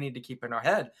thought we need to keep in our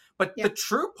head. But Yeah. the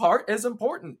true part is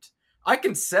important. I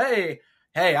can say,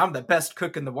 hey, I'm the best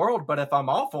cook in the world, but if I'm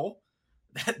awful,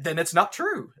 then it's not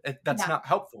true. That's Yeah. not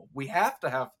helpful. We have to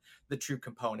have the true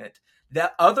component.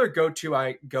 That other go-to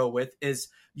I go with is,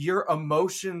 your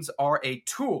emotions are a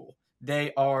tool.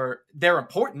 They're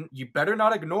important. You better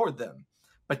not ignore them,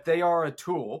 but they are a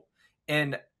tool.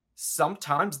 And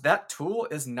sometimes that tool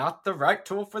is not the right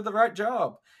tool for the right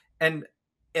job. And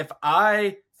if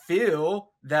I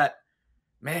feel that,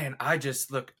 man, I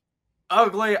just look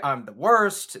ugly, I'm the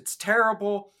worst, it's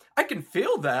terrible, I can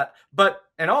feel that, but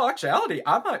in all actuality,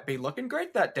 I might be looking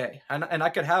great that day. And I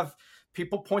could have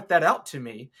people point that out to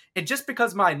me. And just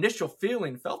because my initial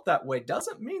feeling felt that way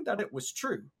doesn't mean that it was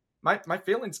true. My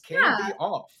feelings can Yeah. be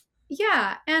off.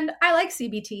 Yeah, and I like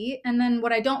CBT. And then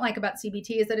what I don't like about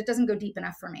CBT is that it doesn't go deep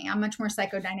enough for me. I'm much more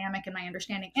psychodynamic in my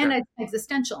understanding, and Sure. it's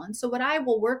existential. And so what I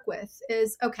will work with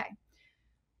is, okay,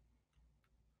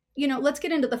 let's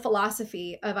get into the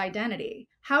philosophy of identity.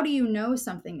 How do you know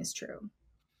something is true?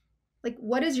 Like,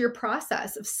 what is your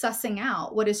process of sussing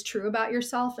out what is true about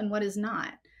yourself and what is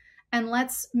not? And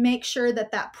let's make sure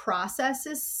that that process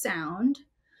is sound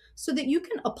so that you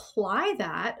can apply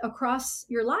that across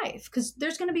your life, because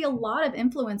there's going to be a lot of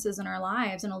influences in our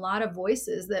lives and a lot of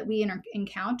voices that we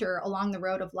encounter along the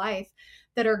road of life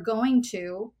that are going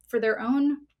to, for their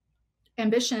own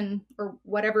ambition or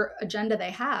whatever agenda they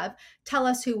have, tell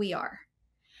us who we are.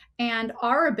 And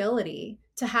our ability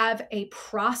to have a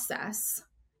process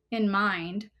in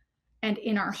mind and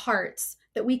in our hearts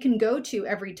that we can go to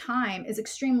every time is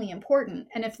extremely important.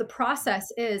 And if the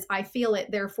process is, I feel it,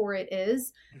 therefore it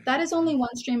is, that is only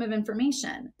one stream of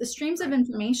information. The streams of Right.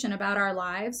 information about our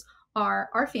lives are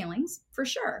our feelings, for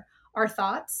sure, our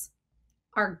thoughts,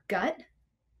 our gut,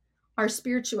 our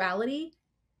spirituality,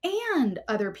 and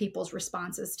other people's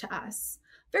responses to us.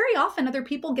 Very often, other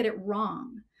people get it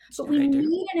wrong, but we They do.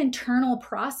 need an internal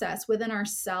process within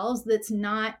ourselves that's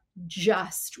not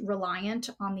just reliant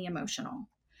on the emotional.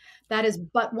 That is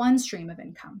but one stream of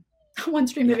income, one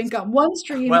stream of Yes. income, one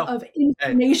stream Well, of hey,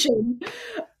 information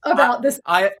I about this.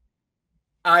 I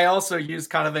I also use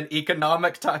kind of an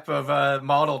economic type of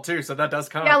model too, so that does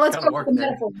Yeah, let's kind go of with work the there.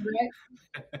 metaphor,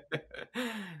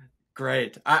 right?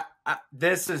 Great.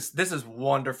 This is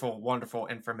wonderful, wonderful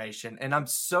information, and I'm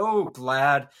so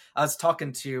glad. I was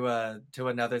talking to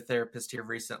another therapist here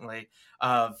recently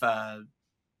of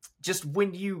just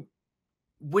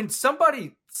when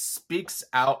somebody speaks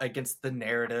out against the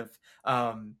narrative,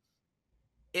 um,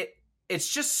 it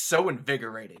it's just so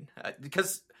invigorating,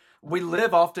 because we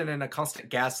live often in a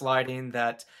constant gaslighting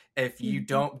that if you Mhm.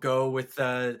 don't go with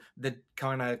the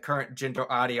kind of current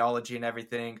gender ideology and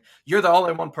everything, you're the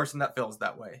only one person that feels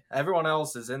that way. Everyone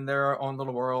else is in their own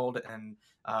little world, and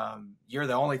you're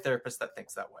the only therapist that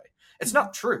thinks that way. It's Mhm.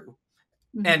 not true.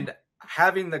 Mhm. And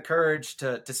having the courage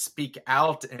to speak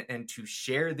out and to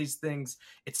share these things,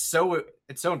 it's so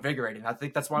invigorating. I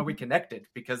think that's why we Mhm. connected,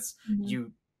 because Mhm.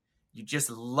 you just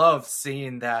love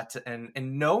seeing that, and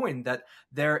knowing that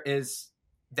there's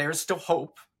still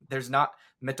hope. There's not,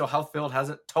 mental health field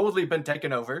hasn't totally been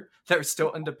taken over. There's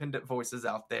still independent voices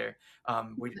out there.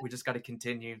 We just got to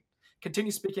continue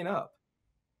speaking up.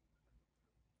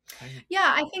 And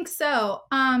Yeah, I think so.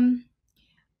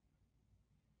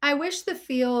 I wish the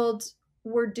field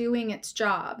were doing its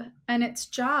job, and its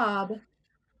job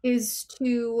is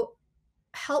to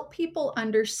help people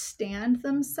understand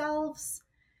themselves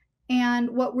And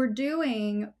what we're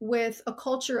doing with a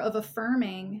culture of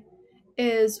affirming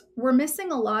is we're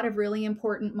missing a lot of really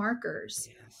important markers.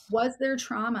 Yes. Was there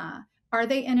trauma? Are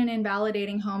they in an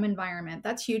invalidating home environment?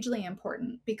 That's hugely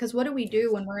important, because what do we do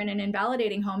Yes. when we're in an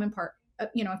invalidating home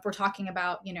if we're talking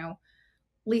about,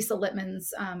 Lisa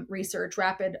Littman's research,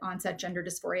 rapid onset gender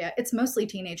dysphoria, it's mostly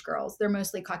teenage girls. They're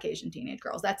mostly Caucasian teenage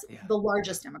girls. That's Yeah. the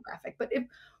largest demographic. But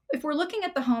if we're looking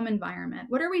at the home environment,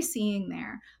 what are we seeing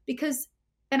there? Because,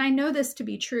 and I know this to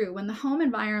be true, when the home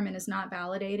environment is not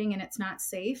validating and it's not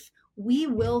safe, we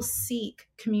will seek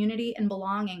community and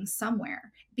belonging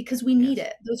somewhere because we need Yes.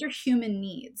 it. Those are human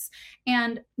needs.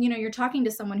 And, you're talking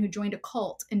to someone who joined a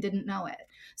cult and didn't know it.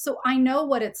 So I know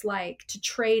what it's like to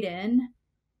trade in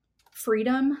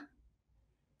freedom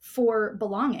for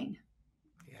belonging.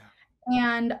 Yeah.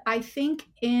 And I think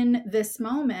in this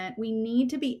moment, we need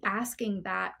to be asking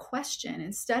that question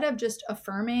instead of just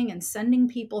affirming and sending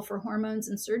people for hormones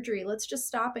and surgery. Let's just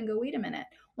stop and go, wait a minute.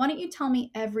 Why don't you tell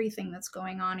me everything that's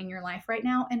going on in your life right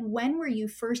now? And when were you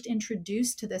first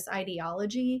introduced to this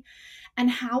ideology? And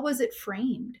how was it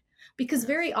framed? Because Yes.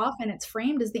 very often it's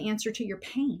framed as the answer to your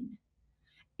pain.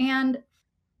 And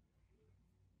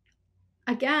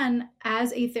again,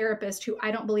 as a therapist who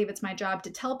I don't believe it's my job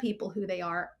to tell people who they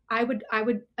are, I would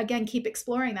again keep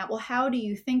exploring that. Well, how do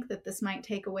you think that this might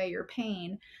take away your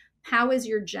pain? How is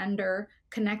your gender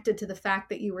connected to the fact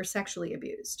that you were sexually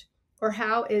abused? Or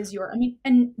how Yeah. is your, I mean,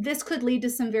 and this could lead to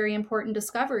some very important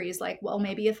discoveries like, well,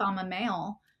 maybe if I'm a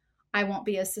male, I won't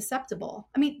be as susceptible.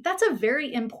 I mean, that's a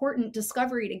very important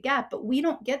discovery to get, but we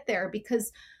don't get there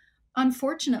because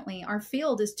unfortunately our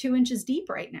field is 2 inches deep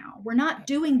right now. We're not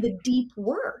doing the deep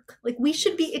work. Like, we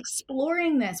should be Yes.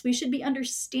 exploring this, we should be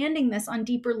understanding this on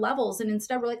deeper levels, and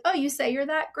instead we're like, oh, you say you're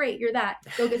that, great, you're that,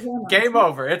 go get hormones. Game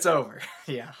over. It's over.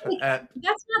 Yeah. Like,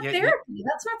 that's not Yeah. therapy,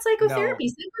 that's not No. psychotherapy.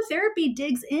 Psychotherapy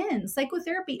digs in,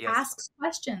 psychotherapy Yes. asks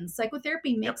questions, psychotherapy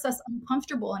Yep. makes us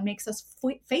uncomfortable and makes us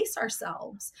face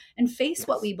ourselves and face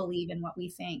what Yes. we believe and what we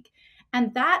think.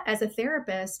 And that, as a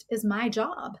therapist, is my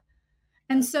job.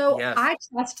 And so Yes. I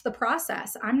trust the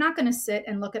process. I'm not going to sit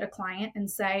and look at a client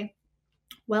and say,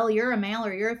 well, you're a male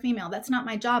or you're a female. That's not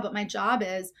my job. But my job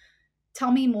is,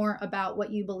 tell me more about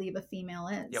what you believe a female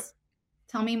Yep. is.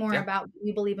 Tell me more Yeah. about what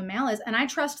you believe a male is. And I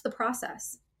trust the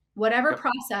process. Whatever Yep.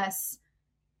 process,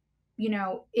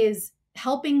 is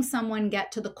helping someone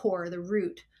get to the core, the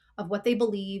root of what they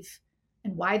believe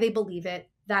and why they believe it.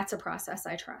 That's a process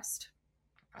I trust.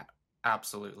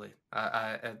 Absolutely.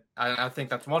 I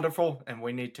think that's wonderful, and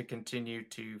we need to continue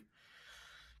to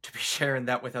be sharing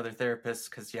that with other therapists.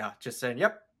 Because yeah, just saying,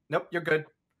 yep, nope, you're good.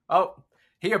 Oh,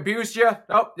 he abused you.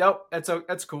 Oh, nope,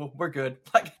 that's cool. We're good.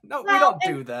 Like, no, we Well,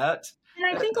 don't do that.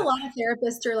 and I think a lot of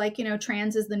therapists are like,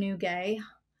 trans is the new gay.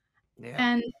 Yeah.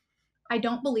 And I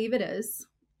don't believe it is.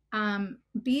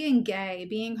 Being gay,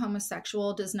 being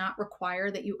homosexual does not require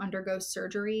that you undergo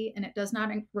surgery, and it does not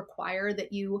require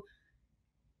that you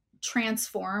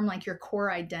transform like your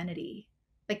core identity.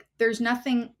 Like, there's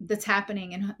nothing that's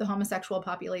happening in the homosexual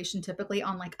population typically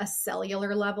on like a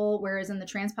cellular level, whereas in the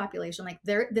trans population, like,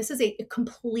 this is a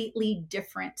completely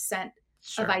different set of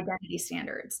Sure. identity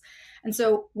standards. And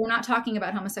so we're not talking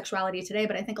about homosexuality today,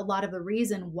 but I think a lot of the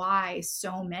reason why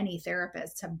so many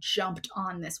therapists have jumped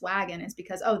on this wagon is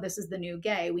because, oh, this is the new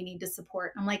gay, we need to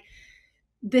support. I'm like,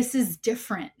 this is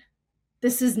different.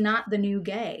 This is not the new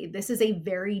gay. This is a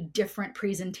very different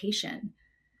presentation.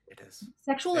 It is.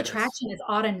 Sexual It is. attraction is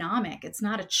autonomic. It's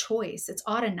not a choice. It's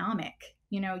autonomic.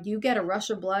 You get a rush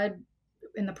of blood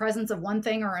in the presence of one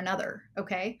thing or another.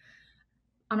 Okay.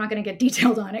 I'm not going to get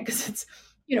detailed on it because it's,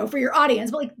 for your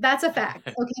audience, but like, that's a fact.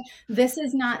 Okay. This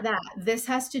is not that. This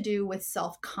has to do with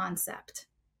self-concept.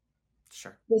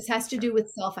 Sure. This has to Sure. do with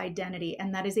self-identity.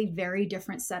 And that is a very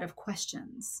different set of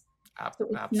questions. So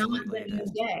it's not Absolutely, the it new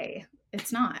is. gay.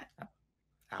 It's not.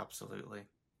 Absolutely.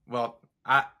 Well,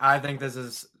 I think this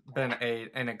has been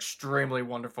an extremely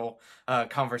wonderful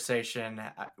conversation.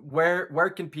 Where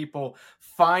can people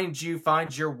find you,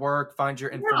 find your work, find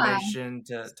your Yeah. information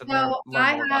to So learn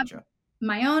I more have about you?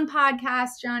 my own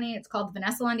podcast, Johnny. It's called the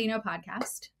Vanessa Landino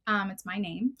Podcast. It's my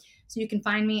name. So you can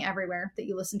find me everywhere that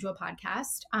you listen to a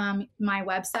podcast. My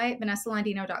website,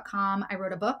 vanessalandino.com. I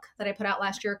wrote a book that I put out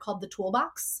last year called The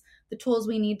Toolbox, the tools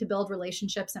we need to build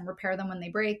relationships and repair them when they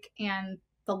break. And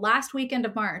the last weekend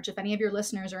of March, if any of your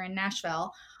listeners are in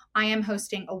Nashville, I am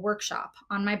hosting a workshop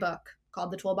on my book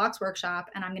called The Toolbox Workshop,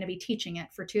 and I'm going to be teaching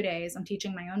it for 2 days. I'm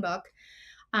teaching my own book.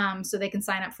 So they can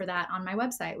sign up for that on my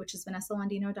website, which is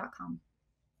vanessalandino.com.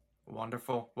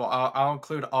 Wonderful. Well, I'll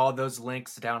include all those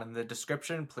links down in the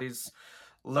description. Please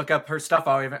look up her stuff.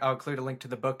 I'll include a link to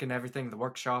the book and everything, the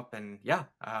workshop, and yeah,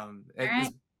 All right.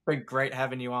 Been great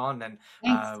having you on, and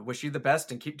Thanks. wish you the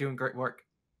best and keep doing great work.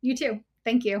 You too.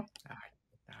 Thank you. All right.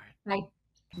 All right. Bye.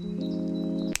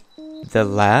 The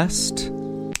last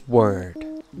word.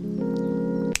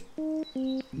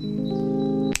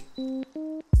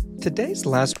 Today's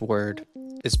last word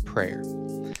is prayer.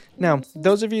 Now,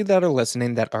 those of you that are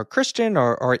listening that are Christian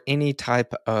or any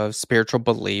type of spiritual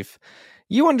belief,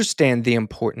 you understand the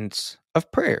importance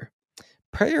of prayer.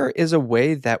 Prayer is a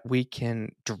way that we can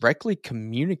directly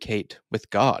communicate with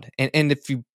God. And if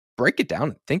you break it down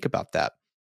and think about that,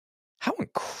 how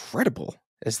incredible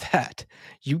is that?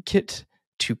 You get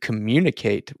to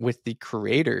communicate with the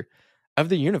creator of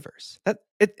the universe.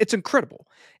 It's incredible.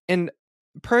 And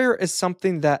prayer is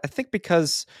something that I think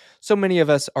because so many of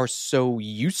us are so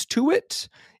used to it,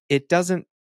 it doesn't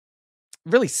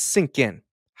really sink in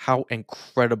how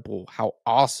incredible, how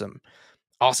awesome.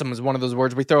 Awesome is one of those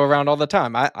words we throw around all the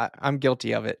time. I'm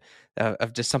guilty of it,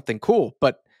 of just something cool,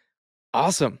 but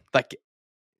awesome, like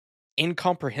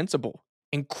incomprehensible,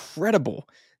 incredible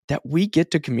that we get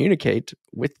to communicate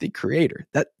with the creator.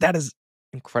 That is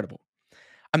incredible.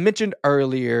 I mentioned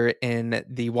earlier in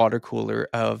the water cooler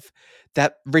of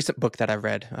that recent book that I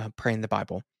read, Praying the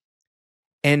Bible.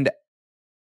 And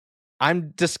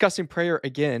I'm discussing prayer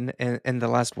again in the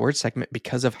last word segment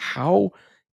because of how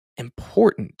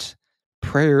important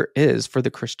prayer is for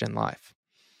the Christian life.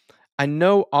 I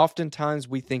know oftentimes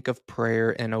we think of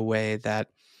prayer in a way that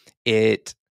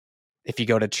it if you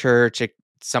go to church,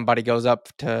 somebody goes up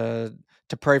to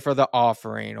pray for the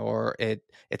offering, or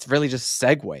it's really just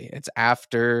segue. It's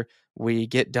after we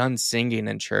get done singing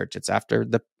in church. It's after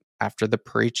the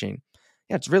preaching.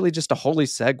 Yeah, it's really just a holy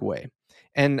segue.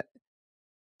 And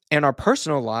in our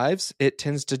personal lives, it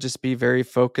tends to just be very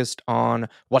focused on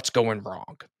what's going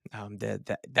wrong,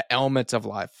 the elements of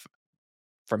life.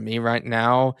 For me right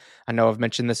now, I know I've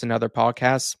mentioned this in other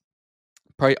podcasts.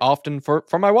 Pray often for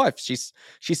my wife. She's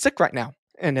sick right now,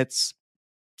 and it's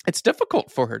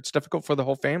difficult for her. It's difficult for the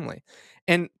whole family.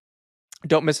 And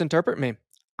don't misinterpret me.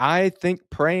 I think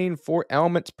praying for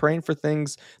ailments, praying for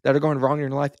things that are going wrong in your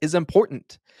life is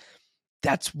important.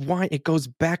 That's why it goes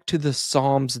back to the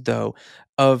Psalms, though,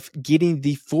 of getting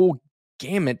the full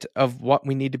gamut of what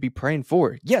we need to be praying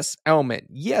for. Yes, ailment.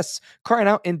 Yes, crying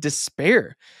out in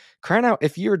despair. Crying out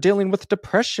if you're dealing with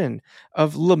depression,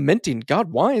 of lamenting,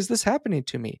 God, why is this happening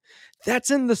to me?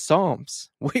 That's in the Psalms.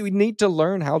 We need to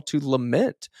learn how to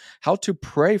lament, how to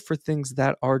pray for things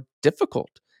that are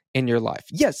difficult in your life.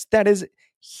 Yes, that is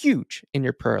huge in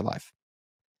your prayer life,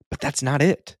 but that's not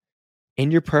it.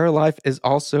 In your prayer life is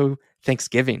also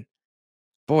thanksgiving.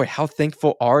 Boy, how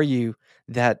thankful are you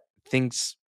that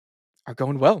things are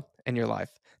going well in your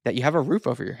life, that you have a roof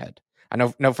over your head? I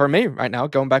know for me right now,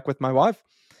 going back with my wife,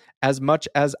 as much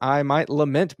as I might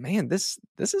lament, man, this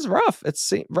is rough.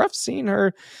 It's rough seeing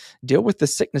her deal with the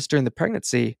sickness during the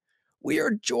pregnancy. We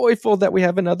are joyful that we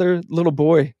have another little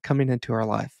boy coming into our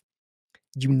life.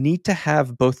 You need to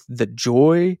have both the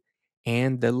joy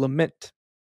and the lament.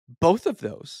 Both of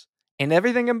those and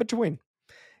everything in between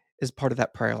is part of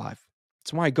that prayer life.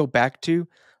 That's why I go back to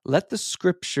let the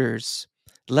scriptures,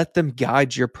 let them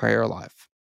guide your prayer life.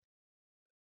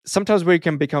 Sometimes we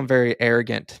can become very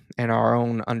arrogant in our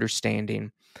own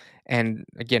understanding. And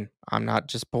again, I'm not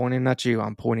just pointing at you,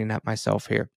 I'm pointing at myself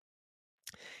here.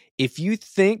 If you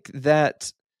think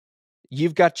that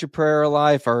you've got your prayer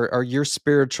life or your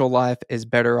spiritual life is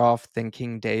better off than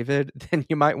King David, then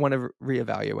you might want to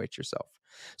reevaluate yourself.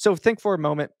 So think for a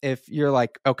moment if you're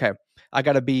like, okay, I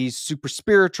got to be super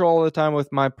spiritual all the time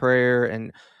with my prayer,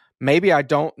 and maybe I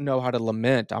don't know how to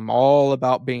lament. I'm all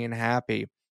about being happy.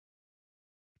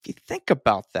 If you think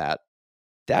about that,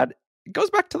 that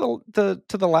goes back to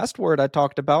the last word I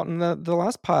talked about in the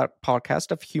last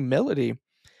podcast of humility.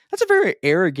 That's a very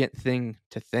arrogant thing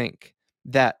to think,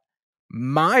 that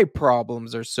my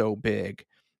problems are so big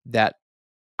that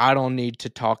I don't need to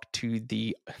talk to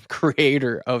the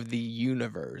creator of the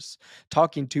universe,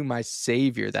 talking to my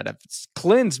savior that has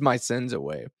cleansed my sins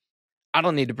away. I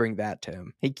don't need to bring that to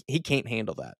him. He can't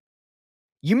handle that.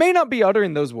 You may not be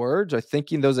uttering those words or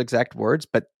thinking those exact words,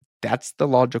 but that's the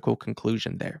logical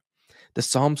conclusion there. The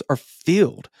Psalms are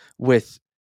filled with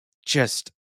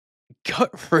just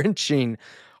gut-wrenching,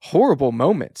 horrible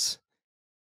moments.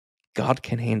 God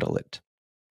can handle it.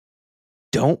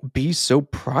 Don't be so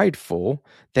prideful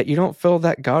that you don't feel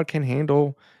that God can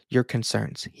handle your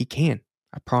concerns. He can.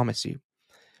 I promise you.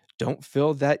 Don't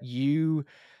feel that you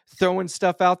throwing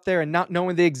stuff out there and not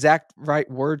knowing the exact right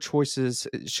word choices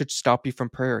should stop you from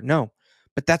prayer. No.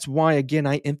 But that's why, again,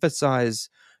 I emphasize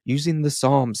using the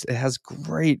Psalms. It has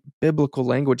great biblical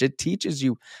language. It teaches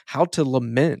you how to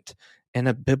lament in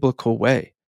a biblical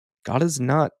way. God is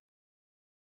not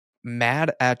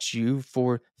mad at you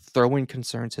for throwing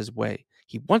concerns his way.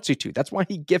 He wants you to. That's why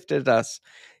he gifted us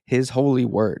his holy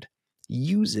word.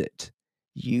 Use it.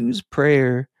 Use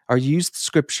prayer or use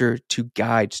scripture to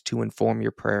guide, to inform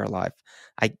your prayer life.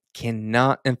 I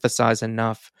cannot emphasize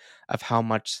enough of how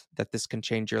much that this can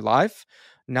change your life,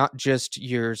 not just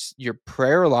your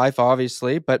prayer life,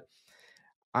 obviously, but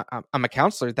I'm a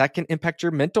counselor. That can impact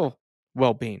your mental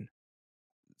well-being.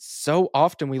 So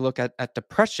often we look at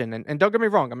depression, and don't get me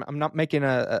wrong, I'm not making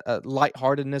a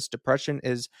lightheartedness. Depression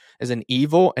is an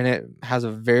evil, and it has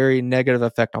a very negative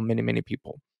effect on many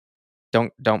people.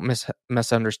 Don't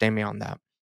misunderstand me on that.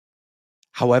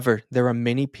 However, there are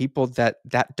many people that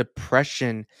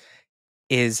depression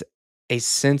is a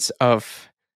sense of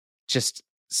just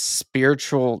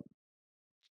spiritual,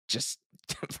 just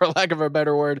for lack of a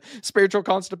better word, spiritual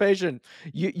constipation.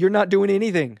 You're not doing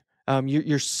anything.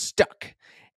 You're stuck.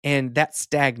 And that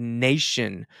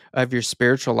stagnation of your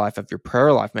spiritual life, of your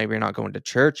prayer life, maybe you're not going to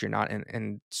church, you're not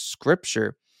in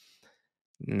scripture.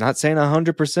 I'm not saying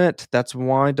 100%. That's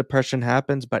why depression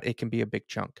happens, but it can be a big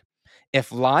chunk.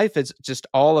 If life is just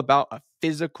all about a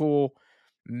physical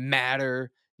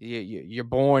matter, you're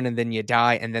born and then you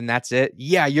die and then that's it.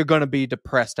 Yeah, you're going to be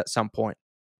depressed at some point,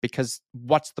 because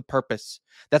what's the purpose?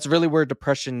 That's really where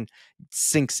depression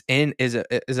sinks in, is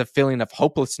a feeling of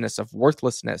hopelessness, of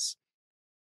worthlessness.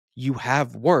 You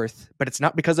have worth, but it's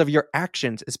not because of your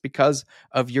actions. It's because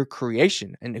of your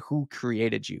creation and who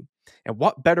created you. And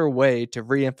what better way to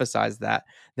reemphasize that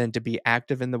than to be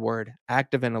active in the word,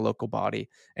 active in a local body,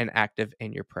 and active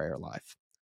in your prayer life.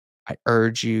 I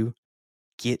urge you,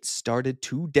 get started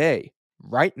today,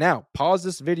 right now. Pause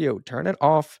this video, turn it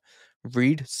off,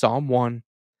 read Psalm 1,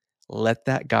 let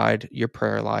that guide your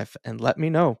prayer life, and let me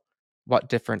know what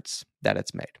difference that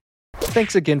it's made.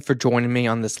 Thanks again for joining me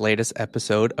on this latest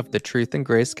episode of the Truth and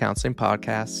Grace Counseling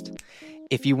Podcast.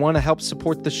 If you want to help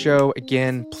support the show,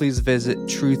 again, please visit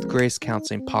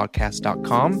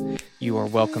truthgracecounselingpodcast.com. You are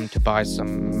welcome to buy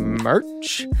some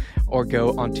merch or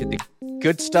go onto the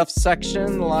good stuff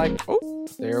section, like,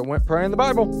 there went praying the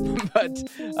Bible, but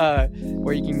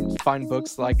where you can find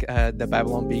books like the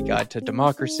Babylon Bee Guide to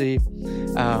Democracy.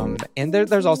 And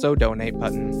there's also a donate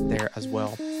button there as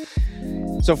well.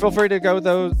 So feel free to go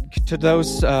to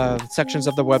those sections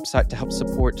of the website to help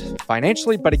support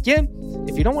financially. But again,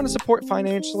 if you don't want to support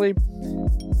financially,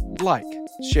 like,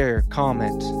 share,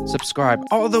 comment, subscribe,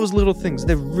 all those little things,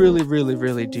 they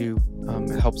really do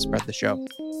help spread the show.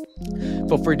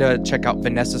 Feel free to check out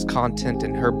Vanessa's content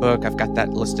in her book. I've got that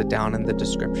listed down in the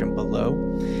description below.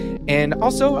 And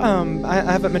also, I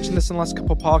haven't mentioned this in the last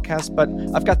couple of podcasts, but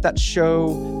I've got that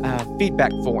show feedback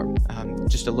form,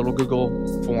 just a little Google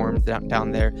form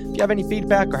down there. If you have any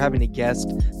feedback or have any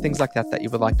guests, things like that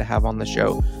you would like to have on the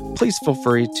show, please feel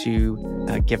free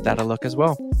to give that a look as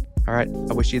well. All right,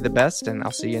 I wish you the best, and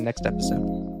I'll see you next episode.